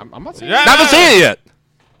 Yeah. I'm not saying Yeah. I haven't seen it yet.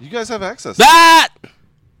 You guys have access. That!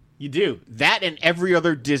 you do that and every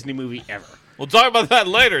other Disney movie ever. We'll talk about that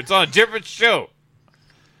later. It's on a different show.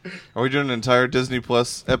 Are we doing an entire Disney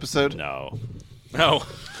Plus episode? No. No.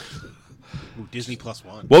 Ooh, Disney Plus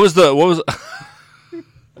One. What was All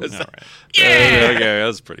right. okay,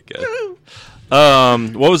 that's pretty good.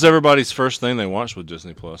 What was everybody's first thing they watched with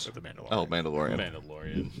Disney Plus? The Mandalorian. Oh, Mandalorian.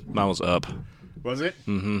 Mandalorian. Mine was Up. Was it?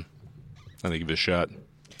 I need to give it a shot.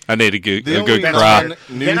 I need to get The a only good cry.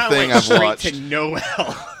 new Then I thing went I've straight watched. to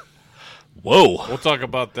Noel. Whoa. We'll talk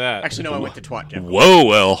about that. Actually, no, I went to Twat Jeff. Whoa,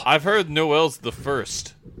 well. I've heard Noel's the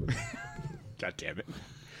first. God damn it.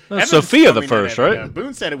 Sophia the I mean, first, not right? Evan,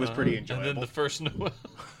 Boone said it was pretty And enjoyable. then the first Noel.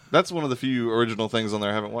 That's one of the few original things on there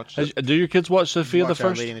I haven't watched. Do your kids watch Sophia the Watch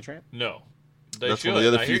first? Lady and the Tramp? No. They That's should. one of the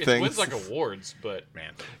other I few hear things. It wins like awards, but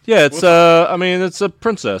Man. Yeah, it's it's a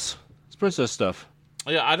princess. It's princess stuff.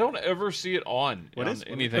 yeah, I don't ever see it on is-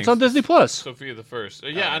 anything. It's on Disney Plus. Sophia the First.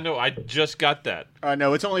 Yeah, I know. I just got that.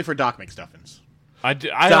 No, it's only for Doc McStuffins. I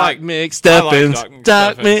Doc like McStuffins. Doc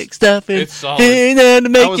Doc McStuffins. It's McStuffins. solid. Ain't nothing to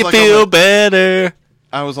make was you like on feel the- better.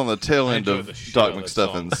 I was on the tail end enjoy of the shit Doc out of that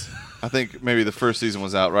song. McStuffins. I think maybe the first season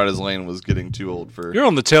was out right as Lane was getting too old for. You're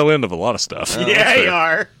on the tail end of a lot of stuff. Yeah, you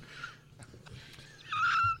are.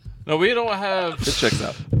 No, we don't have. It checks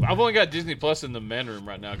out. I've only got Disney Plus in the man room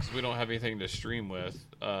right now because we don't have anything to stream with.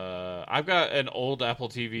 I've got an old Apple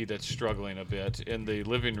TV that's struggling a bit in the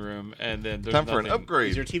living room, and then there's Time for an nothing- Is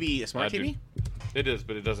upgrade. your TV a smart I do. TV? It is,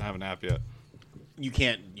 but it doesn't have an app yet. You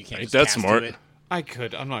can't Ain't just that cast to smart? it. I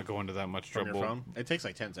could. I'm not going to that much From your trouble. phone? It takes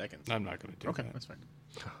like 10 seconds. I'm not going to do Okay, that. that's fine.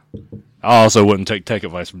 I also wouldn't take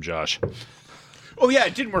advice from Josh. Oh yeah,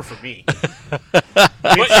 it didn't work for me.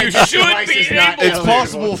 But you should device be is not able. It's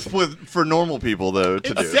eligible. possible for normal people though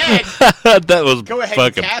to do. It it. said, That was go ahead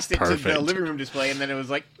and fucking cast it perfect. to the living room display, and then it was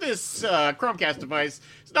like, this Chromecast device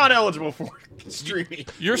is not eligible for streaming.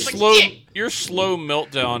 Your It's like, slow, yeah. your slow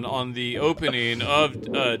meltdown on the opening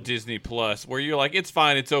of Disney Plus, where you're like, it's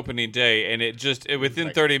fine, it's opening day, and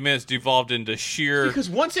within 30 minutes devolved into sheer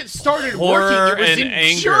Because once it started horror working, it was and in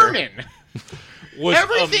anger. German. was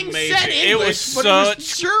Everything amazing. said It English, was but such. it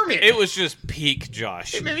was German. It was just peak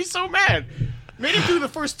Josh. It made me so mad. Made it through the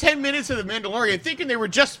first 10 minutes of The Mandalorian thinking they were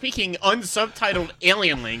just speaking unsubtitled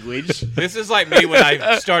alien language. This is like me when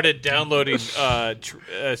I started downloading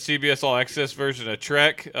CBS All Access version of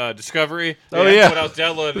Trek Discovery. Oh, yeah. When I was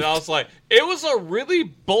downloading, I was like, it was a really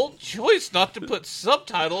bold choice not to put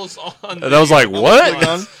subtitles on. And I was like,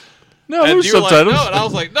 what? No, And there's you were like, subtitles. no, and I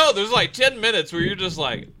was like, no, there's like 10 minutes where you're just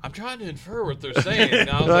like, I'm trying to infer what they're saying. And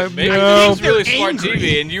I was like, maybe No. it's really They're smart angry.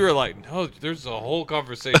 TV. And you were like, no, there's a whole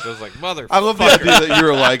conversation. I was like, motherfucker. I love the idea that you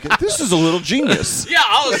were like, this is a little genius. Yeah,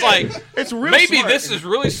 I was like, It's real maybe smart. this is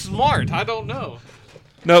really smart. I don't know.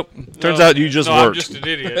 Nope. Turns No, out you just no, I'm worked. just an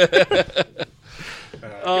idiot.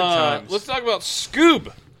 times. Let's talk about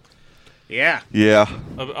Scoob. Yeah. Yeah.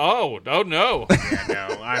 Oh no. No,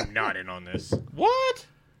 I'm not in on this. What?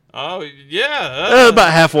 Oh, yeah.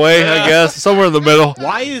 About halfway, I guess. Somewhere in the middle.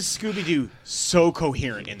 Why is Scooby-Doo so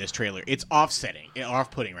coherent in this trailer? It's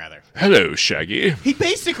off-putting, rather. Hello, Shaggy. He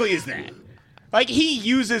basically is that. Like, he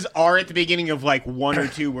uses R at the beginning of, like, one or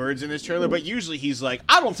two words in this trailer, but usually he's like,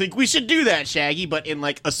 I don't think we should do that, Shaggy, but in,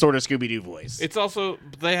 like, a sort of Scooby-Doo voice. It's also,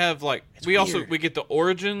 they have, like, weird. we get the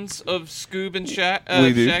origins of Scoob and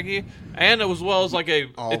We do. Shaggy, and as well as, like,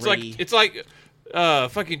 Already. it's like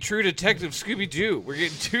fucking True Detective Scooby-Doo. We're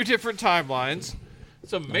getting two different timelines.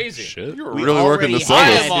 It's amazing. Shit. You were We really working already this I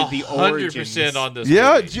had out. am the 100% on this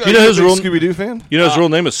Yeah. movie. You know his a big real- Scooby Doo fan? You know his real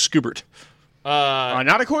name is Scoobert.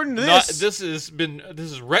 not according to Not, this. this is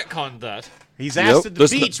retconned that. He's asked Yep. at the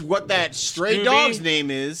This- beach what that stray Scooby dog's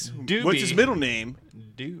name is. Dooby. What's his middle name?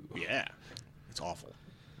 Do. Yeah. It's awful.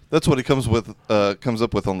 That's what he comes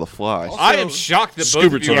up with on the fly. I am shocked that both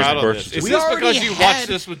of Scoobert's you on are his out on birth this. Is certificate. We this because already you had- watched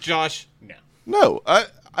this with Josh? No. No,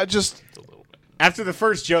 I just. After the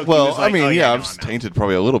first joke, he Well, was like, I mean, oh, yeah, no, I'm no. tainted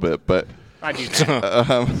probably a little bit, but I do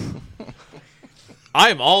that. I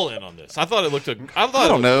am all in on this. I thought it looked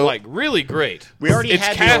don't know. like really great. We already It's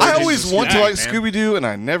had the cast- I origins always of want to Scooby, like man. Scooby Doo, and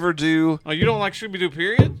I never do. Oh, you don't like Scooby Doo?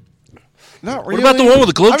 Period. Not What really. about the one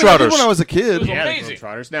with the I mean, I did Globetrotters? when I was a It kid. was Yeah, the amazing.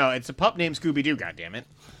 Globetrotters. No, it's a pup named Scooby-Doo, goddammit.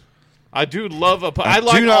 I do love a. I I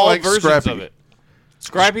like do not all like versions Scrappy. of it.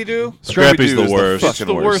 Scrappy Doo. Scrappy's Scooby-Doo the is worst. It's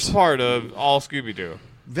fucking the worst part of all Scooby Doo.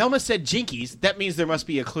 Velma said Jinkies. That means there must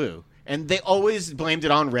be a clue. And they always blamed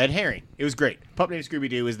it on Red Herring. It was great. Pup named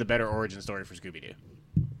Scooby-Doo is the better origin story for Scooby-Doo.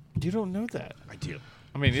 You don't know that. I do.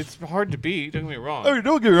 I mean, it's hard to beat. Don't get me wrong. I mean,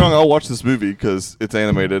 don't get me wrong. I'll watch this movie because it's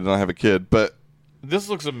animated and I have a kid. But This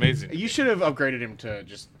looks amazing. You should have upgraded him to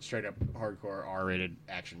just straight up hardcore R-rated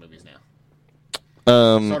action movies now.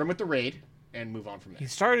 Start him with The Raid and move on from there. He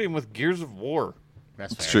started him with Gears of War.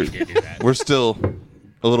 That's fair. true. You did do that. we're still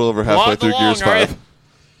a little over halfway Plodding through Gears along, 5.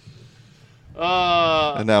 all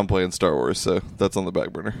right? And now I'm playing Star Wars, so that's on the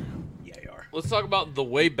back burner. Yeah, you are. Let's talk about The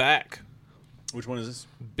Way Back. Which one is this?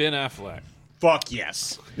 Ben Affleck. Fuck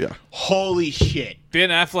yes. Yeah. Holy shit. Ben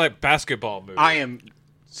Affleck basketball movie. I am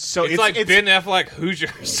so... It's like Ben Affleck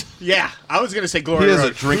Hoosiers. Yeah, I was going to say Glory He has a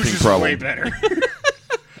Road. drinking Hoosiers is problem. way better.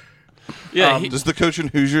 Yeah, Does the coach in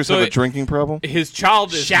Hoosiers So have a it- drinking problem? his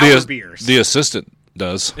child is Shower beers. The assistant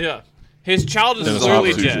does. yeah. His child is Dennis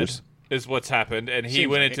literally Hopper's dead. Hoosiers. Is what's happened, and he Seems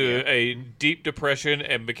went like into it, a deep depression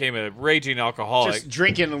and became a raging alcoholic. Just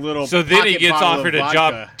drinking a little So then he pocket gets bottle of offered a vodka.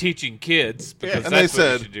 job teaching kids because And they that's what he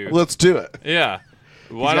said, should do. let's do it. Yeah,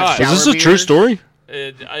 why got not? shower Is this a true beers? story?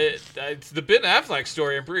 It's the Ben Affleck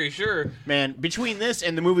story. I'm pretty sure. Man, between this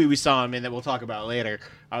and the movie we saw him in that we'll talk about later,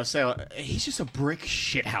 I was saying he's just a brick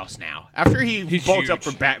shithouse now. After he He's bulked up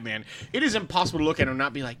huge. for Batman, it is impossible to look at him and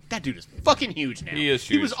not be like, that dude is fucking huge now. He is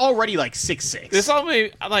He was huge. already like 6'6". This all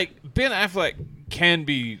made like Ben Affleck can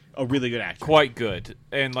be a really good actor. quite good,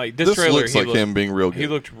 and like this This trailer, looks he like looked, him being real good. He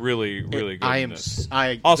looked really, really good. I in am. this.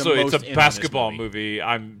 I Also, the it's most a in on this basketball movie.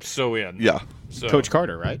 I'm so in. Yeah. So, Coach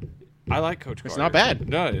Carter, right? I like Coach Carter. It's not bad.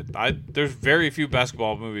 No, there's very few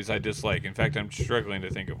basketball movies I dislike. In fact, I'm struggling to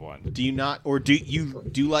think of one. Do you not, or do you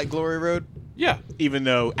like Glory Road? Yeah, Even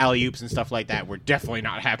though alley oops and stuff like that were definitely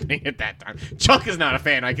not happening at that time. Chuck is not a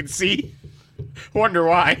fan. I can see. Wonder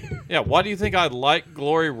why. yeah. Why do you think I like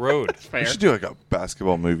Glory Road? We Fair. should do like a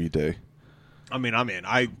basketball movie day. I mean, I'm in.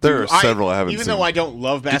 There are several I haven't even seen. though I don't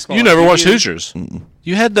love basketball. You never like watched do. Hoosiers.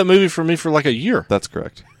 You had that movie for me for like a year. That's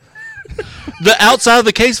correct. The outside of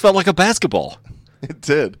the case felt like a basketball. It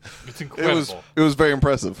did. It's incredible. It was very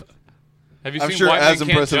impressive. Have you I'm seen sure White Man as Can't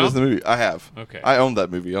impressive as Jump? the movie. I have. Okay. I owned that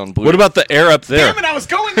movie on Blu. What about the air up there? Damn it! I was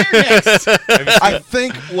going there next. I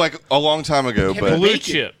think like a long time ago, but Blue Bacon.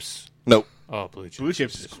 Chips? nope. Oh, Blue Chips. Blue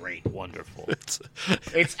Chips is great. Wonderful.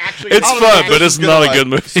 It's actually It's fun, but it's not a good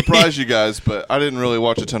movie. Surprise you guys, but I didn't really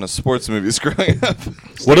watch a ton of sports movies growing up.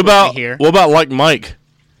 What about here. Like Mike?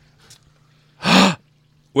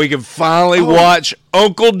 We can finally watch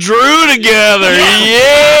Uncle Drew together.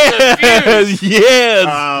 Yes,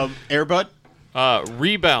 yes. Airbud,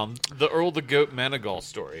 Rebound, the Earl the Goat Manigault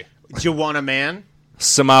story. Joanna Man.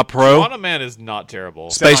 Semi-pro. Juana Man is not terrible.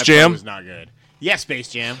 Space Semi-Pro Jam. was not good. Yeah, Space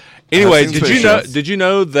Jam. Anyway, I've seen did Space you know? Jam. Did you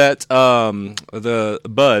know that the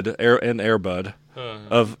Bud Air Bud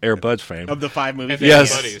of Air Bud fame? Of the 5 movies. And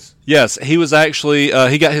Yes, Buddies. yes. He was actually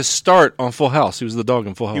he got his start on Full House. He was the dog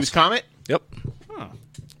in Full House. He was Comet. Yep.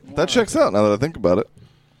 That checks out now that I think about it.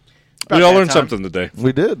 About We all that learned time. something today.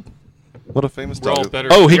 We did. What a famous We're all dog. better.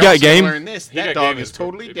 Oh, he We got also game learned this. He That got dog game is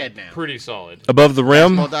totally dead now. Pretty solid. above the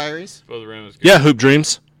rim. Basketball Diaries. Both the rim is good. Yeah, Hoop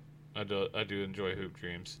Dreams. I do enjoy Hoop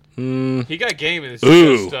Dreams. He got game, and it's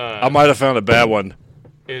Ooh, just I might have found a bad one.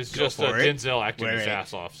 it's just for it. Denzel acting Wait, his wait.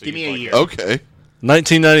 ass off. So Give me you a like year. it. Okay.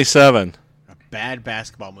 1997. A bad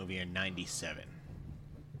basketball movie in '97.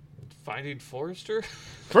 Finding Forrester.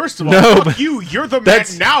 First of all, No, fuck but you. You're the man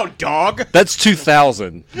that's- now, dog. That's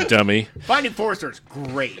 2000, dummy. Finding Forrester is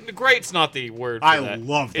great. The great's not the word. For I that.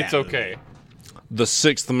 love that It's movie. okay. The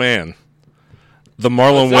Sixth Man. The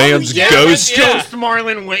Marlon that Wayans one? Yeah, Ghost. yeah. Ghost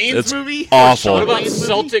Marlon Wayans It's movie. awful. What about Wayans movie?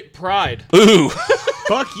 Celtic Pride? Ooh.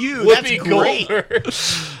 Fuck you. Whoopi That's great. Goldberg.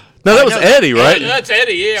 No, that was know. Eddie, right? Yeah, that's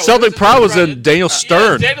Eddie. Yeah. Celtic What is his Pride was name? in Daniel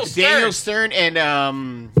Stern. Yeah, Daniel Stern. Daniel Stern and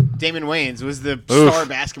Damon Wayans was the Oof. star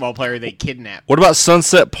basketball player they kidnapped. What about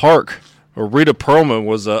Sunset Park? Or Rhea Perlman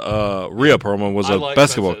was I a like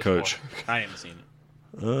basketball Sunset coach. Park. I haven't seen it.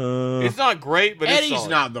 It's not great, but Eddie's it's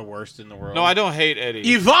solid. not the worst in the world. No, I don't hate Eddie.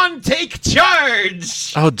 Yvonne, take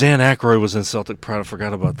charge. Oh, Dan Aykroyd was in Celtic Pride. I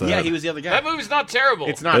forgot about that. Yeah, he was the other guy. That movie's not terrible.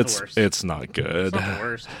 It's not It's the worst. it's not good. It's not the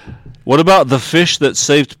worst. What about The Fish That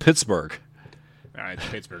Saved Pittsburgh? All right,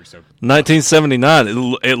 Pittsburgh. So 1979.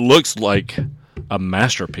 It looks like a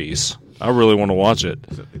masterpiece. I really want to watch it.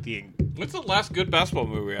 the What's the last good basketball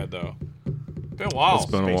movie we had though? Been a while.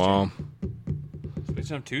 It's been a Space while. Space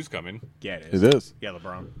Jam 2's coming. yeah, it It is. is. Yeah,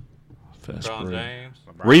 LeBron. Fast LeBron break. James.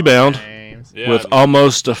 LeBron Rebound. James. Yeah, With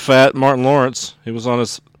almost a fat Martin Lawrence. He was on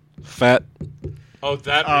his fat. oh,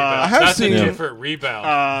 that I rebound. have That's seen- a different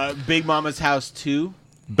rebound. Big Mama's House 2.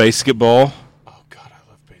 Basketball. Oh God, I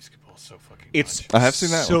love basketball so fucking It's much. I have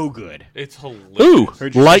seen that so good. It's hilarious. Ooh,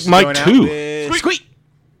 Heard you're like just Mike going out 2. with- Squeak.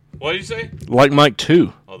 What did you say? Like Mike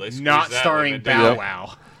 2. Oh, they squeezed Not that starring one in, Bow didn't they?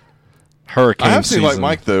 Wow. Hurricane I have seen season. like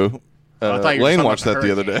Mike though. I thought you were Lane talking watched about that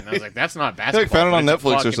the other Hurricane. day. I was like, that's not basketball. found it but on it's a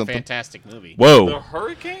Netflix or fucking something. Fantastic movie. The Whoa.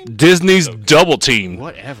 Hurricane? Disney's Double Team.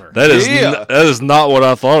 Whatever. That is Yeah. that is not what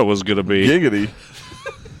I thought it was going to be. Giggity.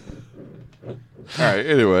 All right.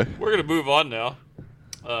 Anyway, We're gonna move on now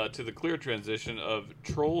to the clear transition of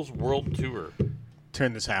Trolls World Tour.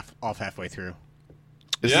 Turn this off halfway through.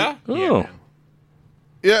 Is Yeah, Oh. Yeah, man.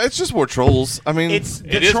 yeah, it's just more trolls. I mean, It's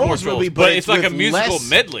the it is more Trolls Trolls, movie, but it's like a with musical less,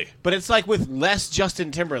 medley. But it's like with less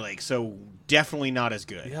Justin Timberlake, so definitely not as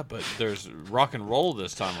good. Yeah, but there's rock and roll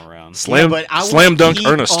this time around. Slam, but I slam would dunk keep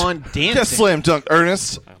Ernest. on dancing. yeah, slam dunk,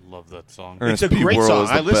 Ernest. I love that song. Ernest It's a P. great Worrell song. is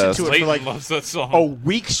the I listened best. to it for Clayton like loves that song. a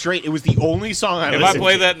week straight. It was the only song I if listened I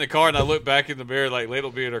play to. that in the car and I look back in the mirror, like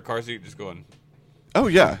Lay'll be in her car seat, just going. Oh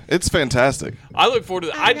yeah, it's fantastic. I look forward to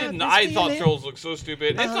that. I got didn't. this I thought feeling Trolls looked so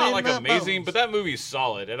stupid. It's not in like my amazing, bones. but that movie's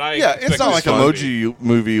solid. And I Yeah, it's expect not this like fun to be. Emoji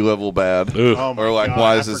movie level bad, Ooh. Oh my or like God,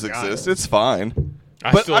 why I does this forgot. exist? It's fine,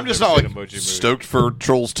 I but still I'm have just never not seen like an Emoji movie. stoked for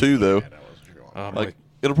Trolls 2 though. I'm Like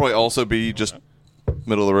it'll probably also be just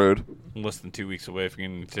middle of the road. less than 2 weeks away from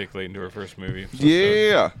getting to take Layton to her first movie. So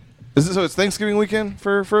Yeah. Is it so? It's Thanksgiving weekend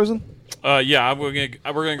for Frozen. Yeah, we're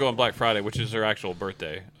gonna go on Black Friday, which is her actual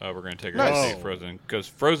birthday. We're gonna take her Nice. to see Frozen because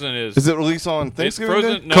Frozen is. Is it released on It's Thanksgiving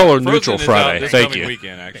Frozen. Day? No, Color Frozen neutral is Friday. Out this Thank coming you.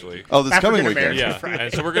 weekend, actually. Oh, this coming African-American. weekend. Yeah, Friday.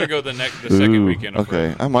 and so we're gonna go the second Ooh, weekend. Of okay,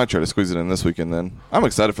 Frozen. I might try to squeeze it in this weekend. Then I'm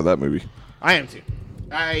excited for that movie. I am too.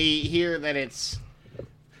 I hear that it's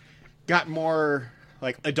got more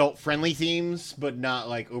like adult friendly themes, but not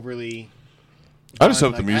like overly. I just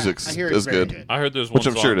hope like, the music's I hear it's is very good. I heard there's one Which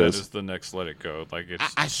I'm song sure it that is. is the next Let It Go. Like it's.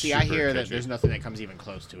 I see. I super hear that catchy. there's nothing that comes even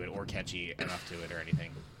close to it or catchy enough to it or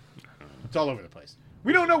anything. It's all over the place.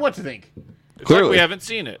 We don't know what to think. It's like Clearly. we haven't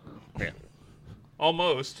seen it. Yeah.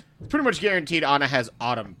 Almost. Pretty much guaranteed Anna has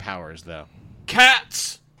autumn powers, though.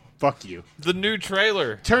 Cats. Fuck you. The new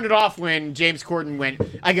trailer. Turned it off when James Corden went,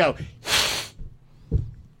 I go,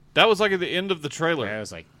 That was like at the end of the trailer. I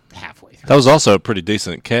was like halfway through. That was also a pretty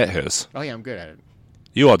decent cat hiss. Oh, yeah, I'm good at it.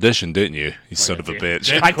 You auditioned, didn't you? You son of a bitch.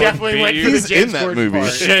 James I Corden definitely beat went you. for the He's James in that Corden movie.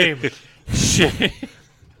 part. Shame. Shame.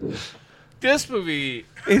 This movie.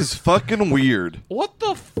 Is fucking weird. What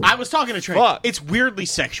the I was talking to Trey. Fuck. It's weirdly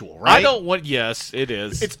sexual, right? I don't want. Yes, it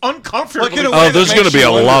is. It's uncomfortable. Like, in a way Oh, that there's makes going to be you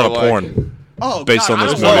a wonder, lot of like- porn. Oh, based God, on I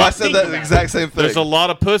this don't movie. No, wanna I said think that about exact same thing. There's a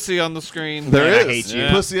lot of pussy on the screen. There Man, I is. hate you.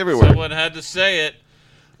 Pussy everywhere. Someone had to say it.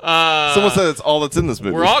 Someone said it's all that's in this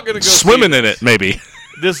movie. We're all gonna go Swimming see in it, maybe.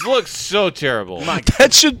 This looks so terrible.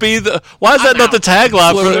 That should be the. Why is that not the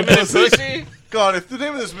tagline Swimming for Swimming in pussy. God, if the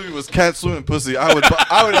name of this movie was Cat Swimming Pussy, I would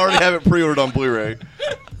already have it pre-ordered on Blu-ray.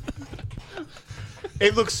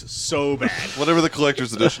 It looks so bad. Whatever the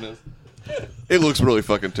collector's edition is. It looks really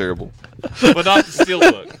fucking terrible. But not the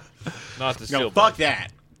steelbook. Not the No, steelbook. fuck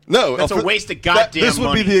that. No, That's a waste of goddamn This would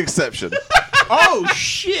money. be the exception. Oh,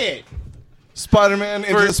 shit. Spider-Man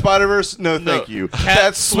Into the Spider-Verse? No, thank you.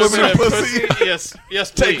 Cat Swimming in Pussy? Yes,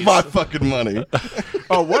 yes, Take please. my fucking money.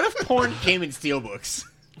 Oh, what if porn came in steelbooks?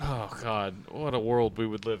 Oh God, what a world we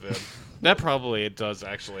would live in. That probably it does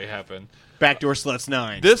actually happen. Backdoor Sluts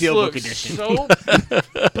 9. This Steelbook looks edition. so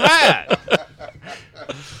bad.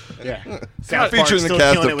 Yeah. South Park Featuring the still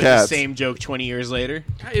cast killing of it with cats. the same joke 20 years later.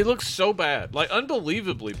 It looks so bad, like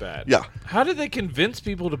unbelievably bad. Yeah. How did they convince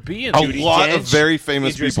people to be in A it? Judi lot of Dench, very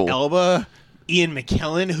famous Idris people. Elba, Ian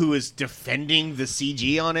McKellen, who is defending the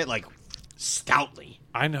CG on it like stoutly.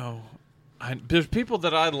 I know. There's people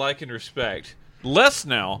that I like and respect. Less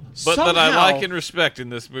now, but that I Somehow- like and respect in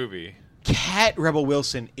this movie. Cat Rebel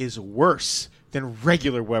Wilson is worse than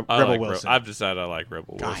regular I Rebel like Wilson. I've decided I like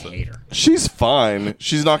Rebel I Wilson. hate her. She's fine.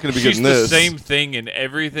 She's not going to be She's good in the this. same thing in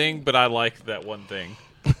everything, but I like that one thing.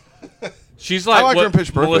 She's like, like her what in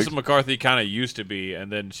Pitch Perfect. Melissa McCarthy kind of used to be,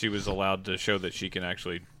 and then she was allowed to show that she can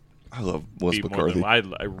actually I love be Melissa more than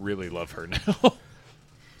McCarthy. I really love her now.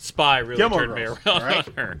 Spy really Gilmore turned Girls, me around right?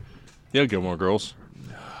 on her. Yeah, Gilmore Girls.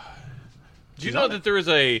 Do you know that there is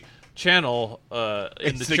a channel in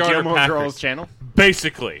It's the the Charter Gilmore Packers? Girls channel.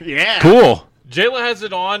 Basically, Yeah. Cool. Jayla has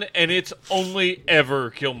it on, and it's only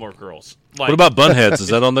ever Gilmore Girls. Like, What about Bunheads? Is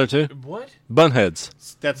that on there too? what? Bunheads.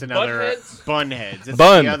 That's another Bunheads? Bunheads. It's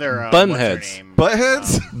Bun. the other Bunheads. what's her name?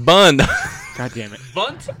 Buttheads? Bun. God damn it.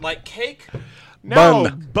 Bunt like cake? No,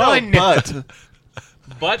 Bun. Bun. Butt.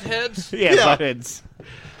 Buttheads? Yeah, Yeah. Buttheads.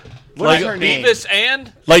 What's Like her name? Beavis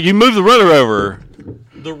and Like you move the runner over.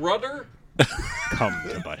 the rudder? Come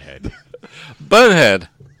to Butthead. Bunhead.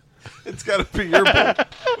 It's got to be your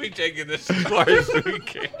butt. We taking this as far as we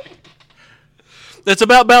can. It's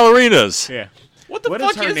about ballerinas. Yeah. What the What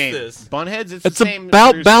fuck is her is name? this? Bunheads? It's It's the same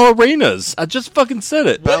about producer. ballerinas. I just fucking said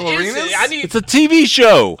it. What is Ballerinas? it? I need. It's a TV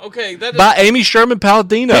show Okay, that is. by Amy Sherman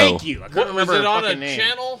Palladino. Thank you. I couldn't What was remember it her on a fucking name.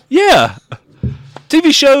 channel? Yeah.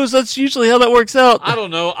 TV shows, that's usually how that works out. I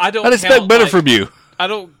don't know. I don't. I'd expect count, better like, from you. I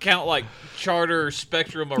don't count like Charter,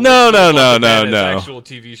 Spectrum, or No, Original no, on no, demand no, as no. actual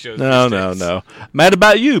TV shows. No, these no, days. no. Mad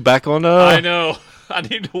About You back on I know. I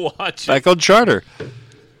need to watch it. back on Charter.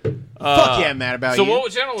 Fuck yeah, mad about So you.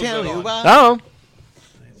 what channel was Tell that me on? why. Oh.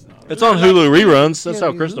 It's on Hulu reruns. That's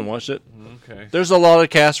how Kristen watched it. Okay. There's a lot of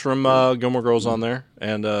cast from Gilmore Girls on there,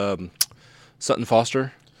 and Sutton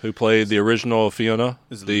Foster, who played the original Fiona,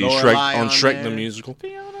 Is the Lorelai Shrek on Shrek there? the musical.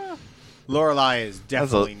 Lorelai is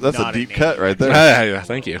definitely That's not a deep name. cut right there. Yeah,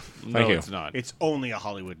 thank you, No, thank you. it's not. It's only a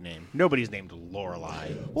Hollywood name. Nobody's named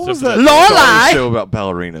Lorelai. What So was for that the- Lorelai! show about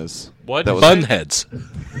ballerinas? What? That was Bunheads.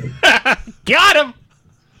 Got him!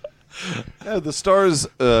 Yeah, the Stars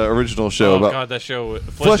original show Oh about god, that show.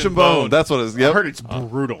 Flesh and Bone. That's what it is. I Yep. heard it's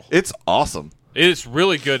brutal. It's awesome. It's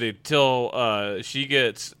really good until she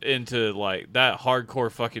gets into like that hardcore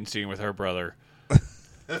fucking scene with her brother.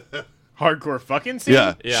 Hardcore fucking scene?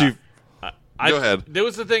 Yeah. Yeah. She, I, Go ahead. There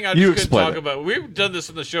was the thing I You just couldn't explain talk it. about. We've done this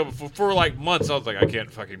in the show before for like months. I was like, I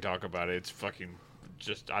can't fucking talk about it. It's fucking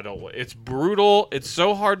just I don't. It's brutal. It's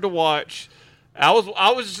so hard to watch. I was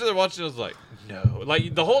just there watching. I was like, no,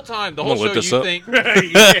 like the whole time, the whole I'm gonna show look you this up.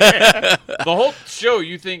 think Yeah. the whole show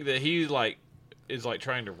you think that he like is like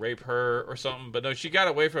trying to rape her or something, but no, she got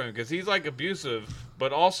away from him because he's like abusive,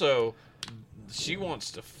 but also she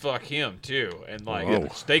wants to fuck him too, and like Whoa.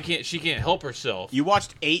 she can't help herself. You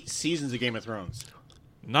watched 8 seasons of Game of Thrones.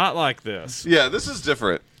 Not like this. yeah, this is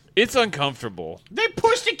different. It's uncomfortable. They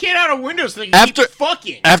pushed a kid out a window so they could After- keep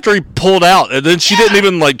fucking. After he pulled out, and then she didn't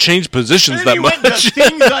even like change positions And then that he went much. to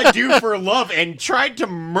Things I Do for Love and tried to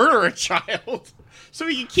murder a child so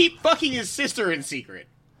he could keep fucking his sister in secret.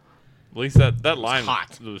 At least that line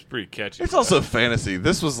hot. was pretty catchy. It's also fantasy.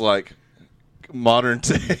 This was like modern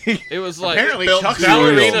day. It was like Apparently felt Chuck's real.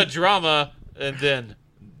 ballerina drama and then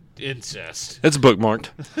incest. It's bookmarked.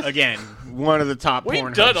 Again, one of the top We've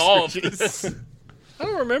Pornhub done all of searches. this. I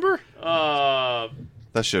don't remember.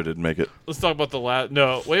 That show didn't make it. Let's talk about the last.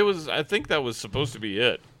 No, wait. I think that was supposed to be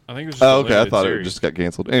it. I think it was. Just Oh, a okay. I limited thought it series. just got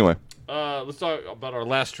canceled. Anyway, Let's talk about our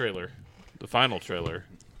last trailer, the final trailer,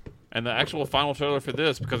 and the actual final trailer for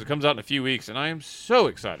this because it comes out in a few weeks, and I am so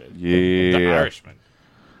excited. The yeah. Irishman.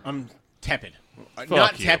 I'm tepid.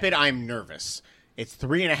 Not you. tepid, I'm nervous. It's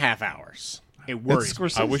 3.5 hours. It worries me.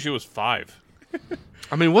 I wish it was 5.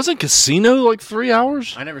 I mean, wasn't Casino like 3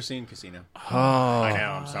 hours? I never seen Casino. Oh, I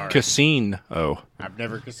know, I'm sorry. Casino. Oh, I've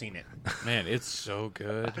never seen it. Man, it's so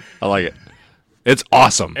good. I like it. It's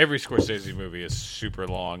awesome. Every Scorsese movie is super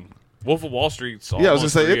long. Wolf of Wall Street's Yeah, I was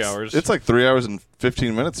almost gonna say 3 hours. it's like 3 hours and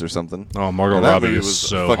 15 minutes or something. Oh, Margot And that Robbie movie is was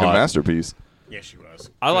so a fucking hot. masterpiece. Yes, she was.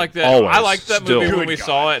 I like that. Always. I liked that Still. movie when Good we God.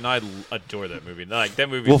 saw it, and I adore that movie. Like that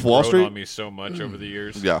movie Wolf of Wall grown Street? on me so much over the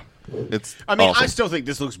years. Yeah, it's. I mean, awesome. I still think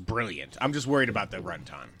this looks brilliant. I'm just worried about the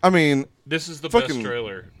runtime. I mean, This is the Fucking- best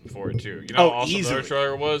trailer for it too. You know Oh, how awesome the easily. other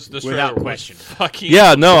trailer was? This Without trailer question. was fucking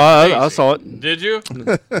Yeah, no, I amazing. saw it. Did you?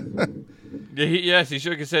 Yes, he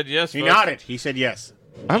shook his head yes. He folks. nodded. He said yes.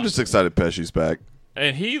 I'm just excited Pesci's back.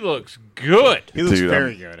 And he looks good. He looks Dude,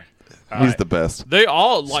 very good. He's the best. They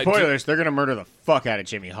all like Spoilers, they're going to murder the fuck out of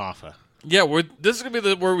Jimmy Hoffa. Yeah, this is gonna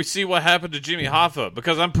be where we see what happened to Jimmy Hoffa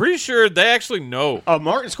because I'm pretty sure they actually know. Oh,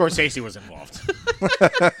 Martin Scorsese was involved.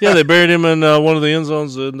 Yeah, they buried him in one of the end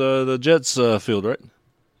zones in the Jets field, right?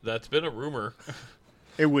 That's been a rumor.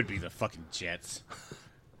 It would be the fucking Jets.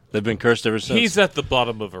 They've been cursed ever since. He's at the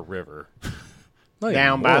bottom of a river. Not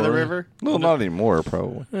Down by the anymore. river. No, not anymore.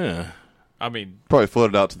 Probably. Yeah. I mean, Probably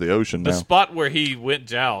floated out to the ocean the now. spot where he went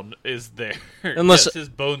down is there. Unless- Yes, his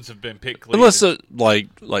bones have been picked clean. Unless like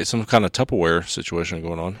some kind of Tupperware situation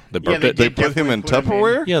going on. They burped they it. They did put him in definitely put him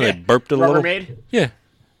Tupperware. Yeah, they burped it a little. Rubbermaid. Yeah.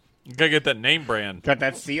 you gotta get that name brand. Got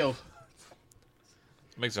that seal.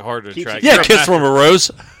 Makes it hard to Keeps track. it- Yeah, down. Kiss from a Rose.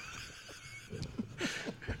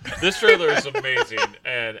 This trailer is amazing,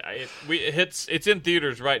 and it's in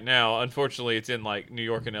theaters right now. Unfortunately, it's in like New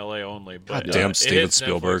York and LA only. But God damn it Steven hits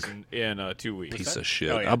Spielberg. Netflix in 2 weeks. Piece of shit.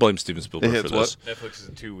 Oh, yeah. I blame Steven Spielberg It for hits this. what? Netflix is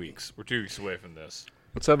in 2 weeks. We're 2 weeks away from this.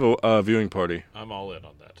 Let's have a viewing party, I'm all in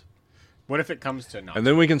on that. What if it comes to not? and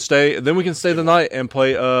then we can stay. Then we can stay the night and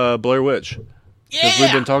play Blair Witch because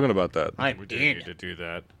we've been talking about that. I'm We do need in. to do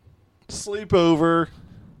that. Sleepover.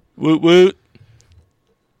 Woot woot.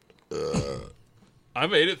 I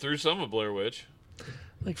made it through some of Blair Witch.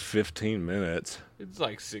 Like 15 minutes. It's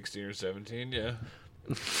like 16 or 17, yeah.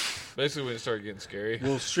 Basically when it started getting scary.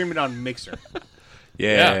 We'll stream it on Mixer.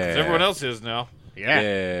 Yeah, Yeah. 'cause everyone else is now. Yeah.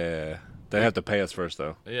 Yeah. They have to pay us first,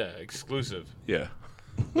 though. Yeah, exclusive. Yeah.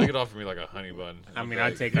 They could offer me like a honey bun. I mean, Okay,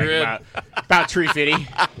 I'd take you're like in. about tree fitty.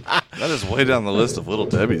 That is way down the list of Little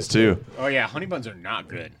Debbie's too. Oh yeah, honey buns are not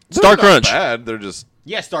good. Star They're Crunch. Not bad. They're just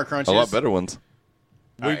Yeah, Star Crunch. a lot better ones.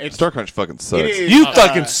 It's Star Crunch fucking sucks. It is, You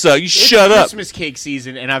fucking suck. You it's shut up. Christmas cake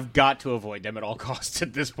season, and I've got to avoid them at all costs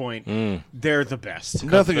at this point. They're the best.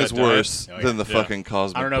 Nothing that is diet. worse Oh, yeah. than the Yeah. fucking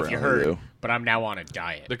Cosmic I don't know if you Brownie, heard, though. but I'm now on a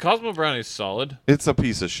diet. The Cosmo Brownie's solid. It's a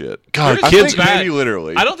piece of shit. God, There's kids. no bad- Maybe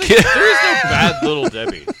literally. I don't think there is no bad Little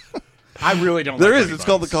Debbie. I really don't. There like is. honey It's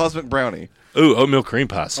called the buns. Cosmic Brownie. Ooh, oatmeal cream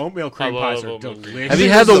pies. Oatmeal cream I love pies are oatmeal cream. delicious. Have you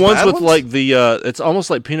These had are the the ones bad with ones? like the? It's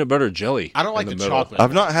almost like peanut butter jelly. I don't like in the middle. chocolate.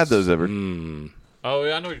 I've not had those ever. Oh,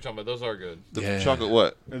 yeah, I know what you're talking about. Those are good. The Yeah. chocolate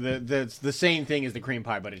what? It's the same thing as the cream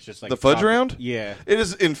pie, but it's just like The fudge chocolate. round? Yeah. It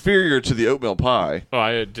is inferior to the oatmeal pie. Oh,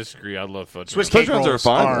 I disagree. I love fudge. Swiss rounds. cake rounds are rolls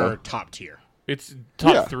fine, are though. top tier. It's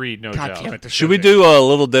top Yeah. 3, no God doubt. damn it! Should we do a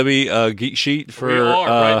Little Debbie geek sheet for? We are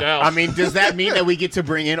right now. I mean, does that mean that we get to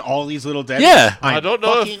bring in all these little Debbie? Yeah. I don't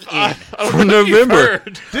know fucking if in. I don't For know if you've November.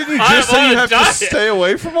 heard. Didn't you I'm just say on you a have diet. to stay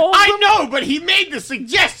away from all of I them? know, but he made the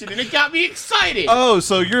suggestion, and it got me excited. Oh,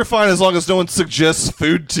 so you're fine as long as no one suggests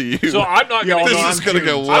food to you. So I'm not Yeah, going to although this is going to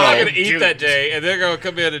go June. well. I'm not going to eat Dude. that day, and they're going to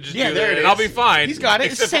come in and just Yeah, do there that, it and I'll is. be fine. He's got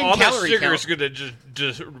it. It's the Except same all that calorie sugar count. is going to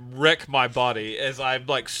just wreck my body as I'm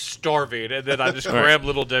like starving, and then I just grab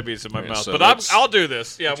Little Debbie's in my mouth. so But that's- I'll do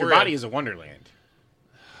this. Yeah, Your we're body in. is a wonderland.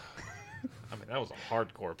 I mean, that was a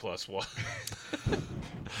hardcore +1.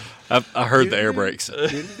 I heard the air brakes.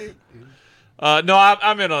 No,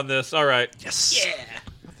 I'm in on this. All right. Yes.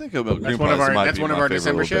 I think oatmeal cream That's one of pies our. might That's be one of my our favorite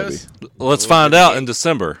December Little shows. Let's find out in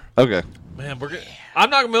December. Debbie. Okay. Man, I'm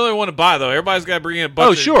not the only one to buy, though. Everybo's got to bring in a bunch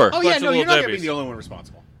Oh, of sure. Oh bunch yeah, of no, Little you're not going to be Debbies. the only one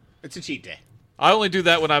responsible. It's a cheat day. I only do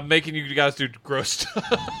that when I'm making you guys do gross stuff.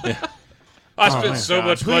 I spent so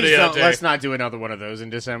much Please money that don't. day. Let's not do another one of those in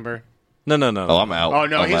December. No. Oh, I'm out. Oh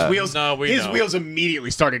no, on his that. wheels. No, we his know. wheels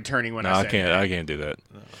immediately started turning when No, I I said can't. that. I can't do that.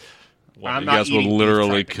 I'm You not guys will eating beef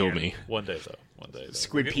literally tripe kill again. me. One day, though. One day. Though.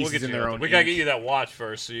 Squid We'll pieces get in you their that. own We gotta ink. get you that watch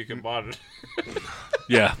first so you can monitor.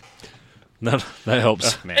 Yeah, that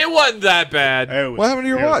helps. Man. It wasn't that bad. It was- What happened to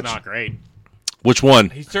your it was watch? Not great. Which one?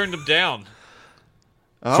 He turned them down.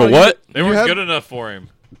 Oh, For you- what? They you weren't had- good enough for him.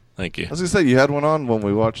 Thank you. I was gonna say you had one on when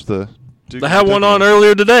we watched the. Duke I had one Kentucky on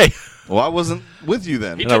earlier today. Well, I wasn't with you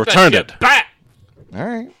then. He And I took that returned shit it. back. All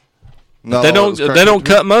right. No, They it don't. was They correct. don't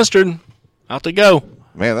cut mustard. Out they go.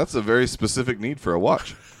 Man, that's a very specific need for a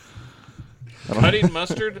watch. Cutting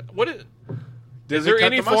mustard. What is? Does Is there it cut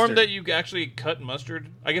any the form mustard? that you actually cut mustard?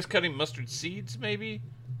 I guess cutting mustard seeds, maybe.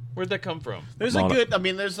 Where'd that come from? There's Mono- a good. I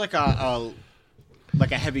mean, there's like a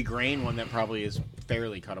heavy grain one that probably is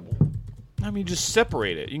fairly cuttable. I mean, just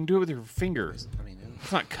separate it. You can do it with your finger. I mean,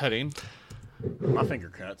 It's not cutting. my finger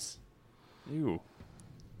cuts. Ew.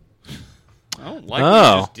 I don't like Oh.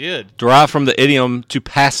 what you just did. Derived from the idiom "to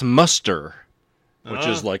pass muster," which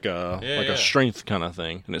Uh-huh. is like a Yeah. strength kind of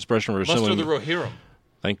thing, an expression for Muster assuming. the Rohirrim.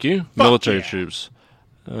 Thank you, military yeah. troops.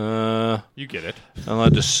 You get it.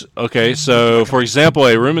 Okay, so for example,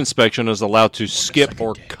 a room inspection is allowed to skip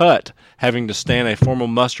or cut, having to stand a formal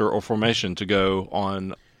muster or formation to go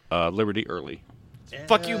on liberty early.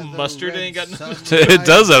 Fuck you, mustard. It ain't got nothing to do. It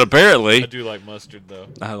does that I apparently. do like mustard, though.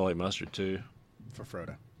 I like mustard too. For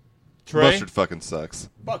Frodo. Trey, Mustard fucking sucks.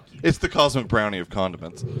 Fuck you. It's the cosmic brownie of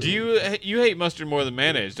condiments. do you hate mustard more than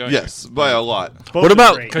mayonnaise, don't you? Yes, by a lot. Both What are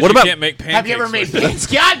about- great. Because What you about- can't make pancakes. Have you ever made with it.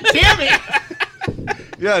 pizza? God damn it!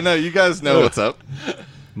 Yeah, no, you guys know what's up.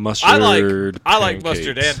 Mustard. I like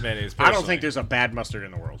mustard pancakes. and mayonnaise. I don't personally. think there's a bad mustard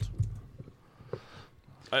in the world.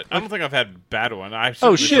 I don't think I've had a bad one.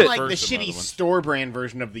 Oh, shit. Like the First some shitty other ones. store brand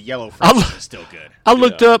version of the yellow I'll- French is still good. I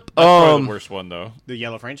looked Yeah. up. That's probably the worst one though. The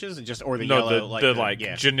yellow Frenches, just or the No, yellow the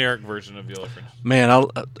yeah. generic version of yellow French. Man,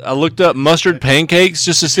 I looked up mustard pancakes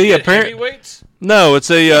just to see. Apparently, Heavyweights. no, it's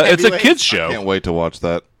a Heavyweights? kids show. Can't wait to watch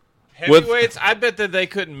that. With- Heavyweights. I bet that they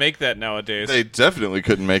couldn't make that nowadays. They definitely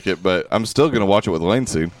couldn't make it, but I'm still going to watch it with Lane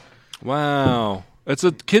soon. Wow, it's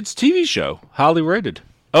a kids TV show, highly rated.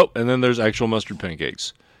 Oh, and then there's actual mustard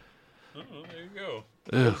pancakes Oh, there you go.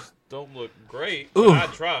 Those don't look great. Ooh. But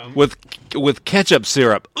I'd try them. with ketchup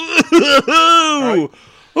syrup. Ooh,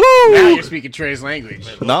 Now ooh, you're speaking Trey's language.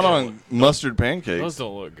 Not on mustard Those pancakes.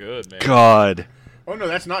 don't look good, man. God. Oh no,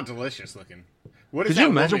 that's not delicious looking. What is Could that you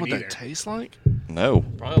imagine woman what either? that tastes like? No.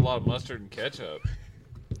 Probably a lot of mustard and ketchup.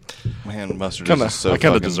 Man, mustard Kinda, is just so I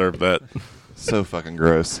kind of fucking, deserve that. so fucking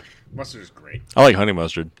gross. Mustard is great. I like honey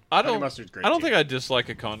mustard. I don't. mustard's great, I don't too. think I dislike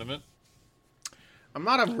a condiment. I'm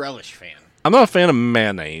not a relish fan. I'm not a fan of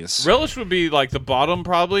mayonnaise. Relish would be like the bottom,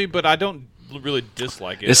 probably, but I don't really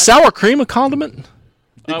dislike it. Is sour cream a condiment?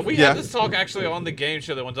 We Yeah. had this talk actually on the game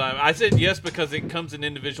show that one time. I said yes because it comes in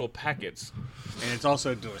individual packets. And it's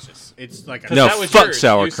also delicious. It's like a 'Cause No, that was fuck yours.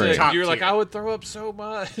 sour You said- cream. Top You were like, tier. I would throw up so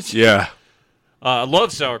much. Yeah. I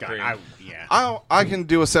love sour God, cream. yeah. I can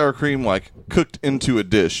do a sour cream like cooked into a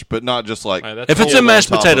dish, but not just like Right, that's If it's cold in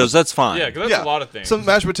mashed on top potatoes, of- that's fine. yeah, because that's a lot of things. Some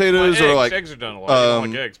mashed potatoes eggs, or like eggs are done a lot. I don't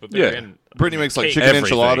like eggs, but they're yeah. in Brittany makes like cake. chicken Everything.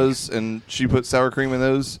 enchiladas and she puts sour cream in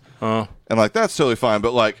those. Uh, And like that's totally fine,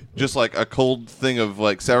 but like just like a cold thing of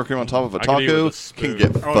like sour cream on top of a I could eat taco with a can spoon.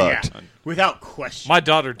 get Oh fucked. yeah. Without question. My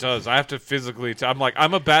daughter does. I have to physically. I'm like,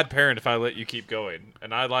 I'm a bad parent if I let you keep going,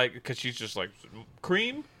 and I like because she's just like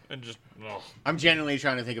cream and just. Ugh. I'm genuinely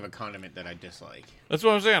trying to think of a condiment that I dislike. That's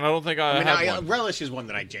what I'm saying. I don't think I, I mean, have one. relish is one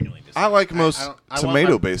that I genuinely dislike. I like most don't- I want-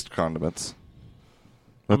 tomato-based condiments.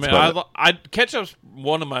 I That's mean, about it. ketchup's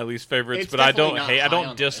one of my least favorites, It's but I don't definitely not hate. I high don't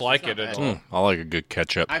on the list. dislike It's it not at bad. all. I like a good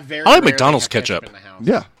ketchup. I very I like rarely McDonald's have ketchup. in the house.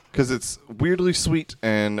 Yeah, because it's weirdly sweet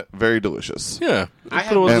and very delicious. Yeah. I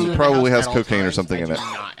have Put it with- And ketchup in the probably house has at all cocaine or times. something I in do it.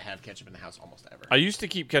 not have ketchup in the house almost ever. I used to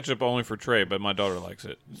keep ketchup only for Trey, but my daughter likes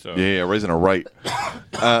it. So Yeah, raising a right.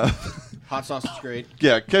 Hot sauce is great.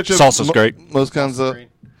 Yeah, ketchup. Salsa's great. Most kinds of Great.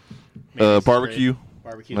 Mayonnaise is barbecue. great.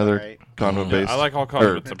 Barbecue's Another alright. condiment-based. I like all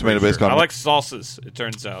condiments. I'm pretty tomato-based sure. I condiment. like sauces. It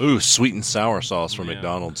turns out. Ooh, sweet and sour sauce from Yeah.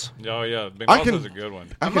 McDonald's. Oh yeah, McDonald's can- is a good one.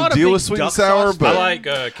 I I'm can not a deal big with sweet and duck sour, sauce but I like.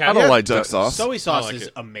 I Cat- don't like duck duck sauce. Soy sauce like is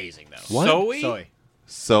it. amazing though. What? Soy? Soy.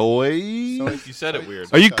 soy. You said it weird.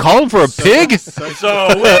 Are you calling for a pig? Soy. So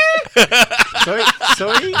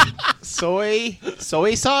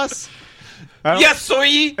Soy sauce. yes,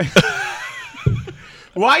 soy.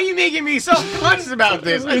 Why are you making me so conscious about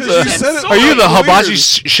this? I You just said it soy. Are you the Weird. hibachi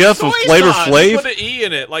chef of Soy Flavor sauce. Flav? Put an E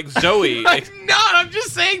in it, like Zoe. I'm not. I'm just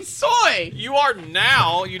saying soy. You are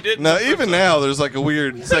now. You didn't. No, the first even time. now, there's like a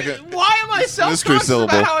weird second. Why am I so Mystery conscious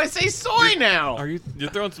syllable. about how I say soy now? You're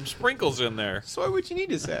throwing some sprinkles in there. Soy, what you need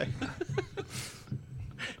to say?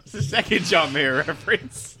 It's the second John Mayer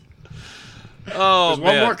reference. Oh, There's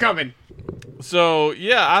one man. more coming. So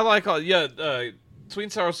yeah, I like all. Yeah, sweet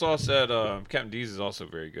and sour sauce at Captain D's is also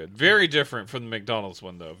very good. Very different from the McDonald's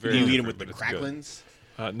one though. Very You eat them different, with the but it's good. cracklins?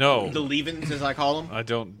 No, The leavings, as I call them? I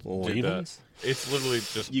don't do that. Leavings? It's literally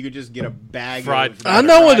just You could just get a bag Fried- of... I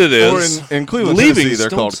know what it Or is. in Cleveland, Leavings Tennessee, they're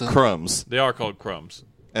don't called sound- crumbs, they are called crumbs.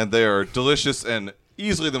 and they are delicious and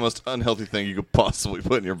easily the most unhealthy thing you could possibly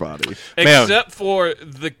put in your body. Man. Except for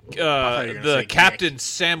the you were gonna say Captain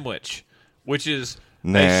Sandwich, which is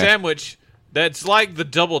Nah. a sandwich that's like the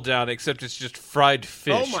Double Down, except it's just fried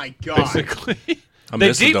fish. Oh my God. Basically, I they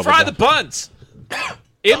miss the deep Double fry Down. the buns.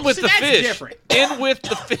 In with see, the that's fish. different. In with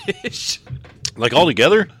the fish. Like all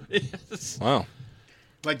together? Yes. Wow.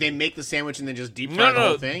 Like, they make the sandwich and then just deep fry No, the whole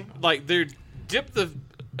no, thing? like they're dip the.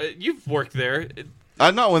 You've worked there.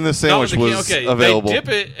 Not when this Not sandwich with the- was okay, available. They dip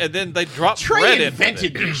it and then they drop Trey bread in.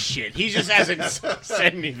 invented with it. this shit. He just hasn't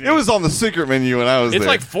said anything. It was on the secret menu when I was It's there.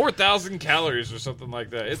 like 4,000 calories or something like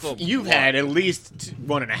that. It's a You've lot. had at least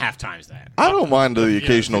 1.5 times that. I don't mind the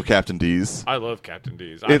occasional Captain D's. I love Captain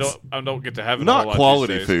D's. It's I don't get to have it not a lot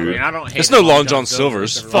quality these days, food. but- I mean, I don't hate It's no Long Long John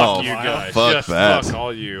Silver's. every Fuck once in you a while. guys. fuck Just that. fuck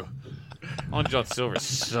all you. On John Silver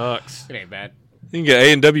sucks. It ain't bad. You can get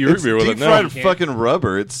A&W root It's beer with deep it now. fried fucking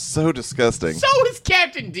rubber. It's so disgusting. So is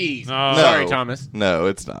Captain D's. No. Sorry, Thomas. No,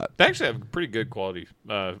 it's not. They actually have pretty good quality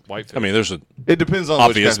white fish. I mean, there's a It depends on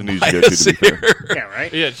obvious which Captain D's you go to. To be bias fair. here. Yeah,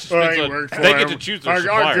 right? yeah, it just Well, depends he on- worked for they get him. to choose their Our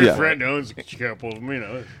supplier. good Yeah. friend owns a couple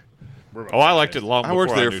of, Oh, I liked it long I before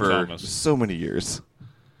worked there knew for Thomas. so many years.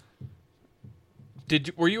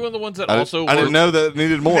 Were you one of the ones that I also didn't worked- know that it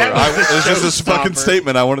needed more. That was It was just this fucking showstopper.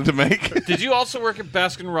 statement I wanted to make. Did you also work at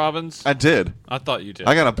Baskin Robbins? I did. I thought you did.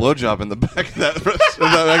 I got a blowjob in the back of that, back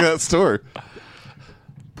of that store,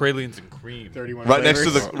 pralines and cream. 31 right next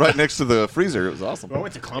to flavors. the freezer. It was awesome. Well, I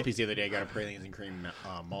went to Clumpy's the other day. Got a pralines and cream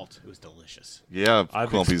malt. It was delicious. Yeah, I've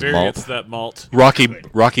Clumpy's experienced malt. that malt.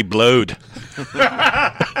 Rocky Blowed.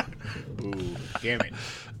 Ooh, damn it!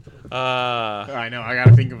 Uh, I know. I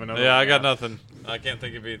gotta think of another. yeah, one I got now. nothing. I can't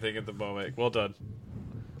think of anything at the moment. Well done.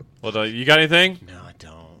 Well done. You got anything? No, I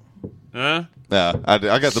don't. Huh? Yeah, I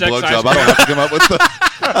got the Sex blowjob. ice I don't have to come up with the.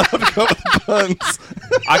 I don't have to come up with the puns.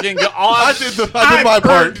 I can go. I did my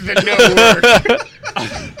part. The no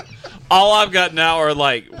word. All I've got now are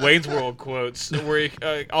like Wayne's World quotes, where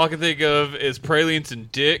all I can think of is pralines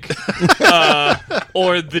and dick,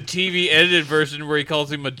 or the TV edited version where he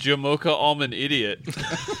calls him a Jamocha almond idiot.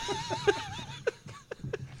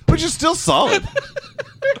 Which is still solid.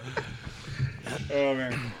 Oh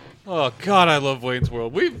man. Oh God, I love Wayne's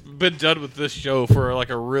World. We've been done with this show for like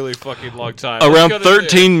a really fucking long time. Around Let's cut it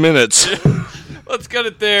 13 minutes. there. Let's cut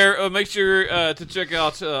it there. Make sure to check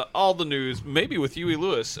out all the news, maybe with Huey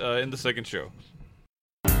Lewis in the second show.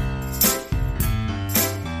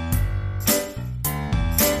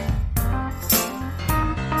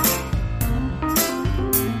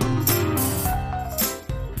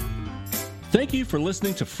 Thank you for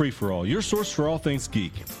listening to Free For All, your source for all things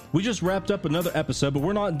geek. We just wrapped up another episode, but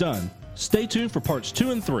we're not done. Stay tuned for parts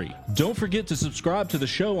 2 and 3. Don't forget to subscribe to the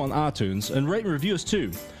show on iTunes and rate and review us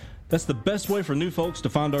too. That's the best way for new folks to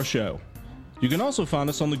find our show. You can also find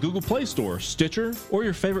us on the Google Play Store, Stitcher, or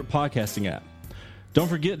your favorite podcasting app. Don't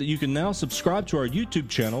forget that you can now subscribe to our YouTube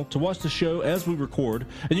channel to watch the show as we record,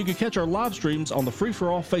 and you can catch our live streams on the Free For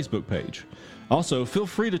All Facebook page. Also, feel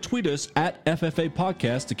free to tweet us at FFA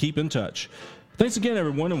Podcast to keep in touch. Thanks again,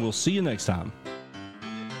 everyone, and we'll see you next time.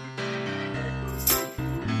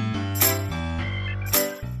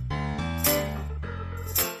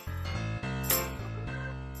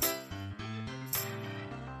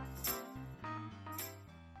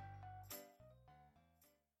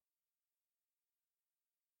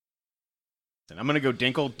 I'm gonna go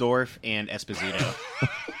Dinkle, Dorf, and Esposito.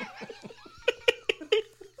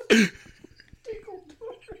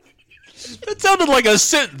 That sounded like a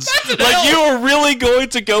sentence. Like you were really going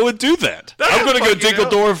to go and do that. I'm going to go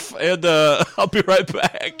Dinkeldorf, and I'll be right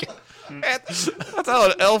back. That's how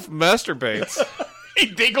an elf masturbates.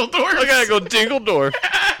 Dinkledorf. I gotta go Dinkeldorf.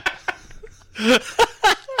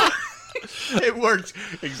 It worked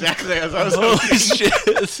exactly as I was Holy hoping.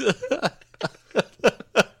 shit.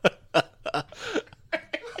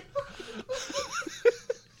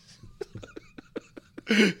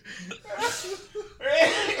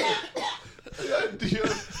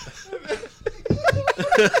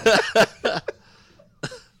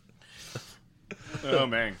 Oh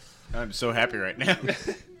man, I'm so happy right now.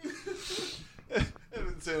 I've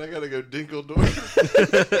been saying I gotta go Dinkeldorf.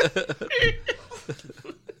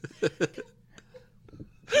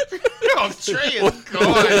 Oh, Trey is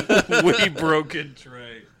gone. We broken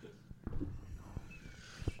Trey.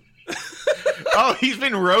 Oh, he's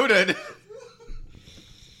been roaded.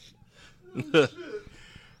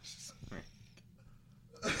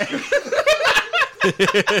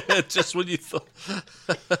 Just when you thought.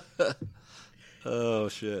 Oh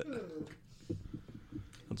shit.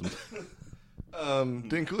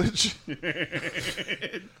 Dinklage.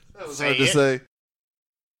 That was Say hard to it. say.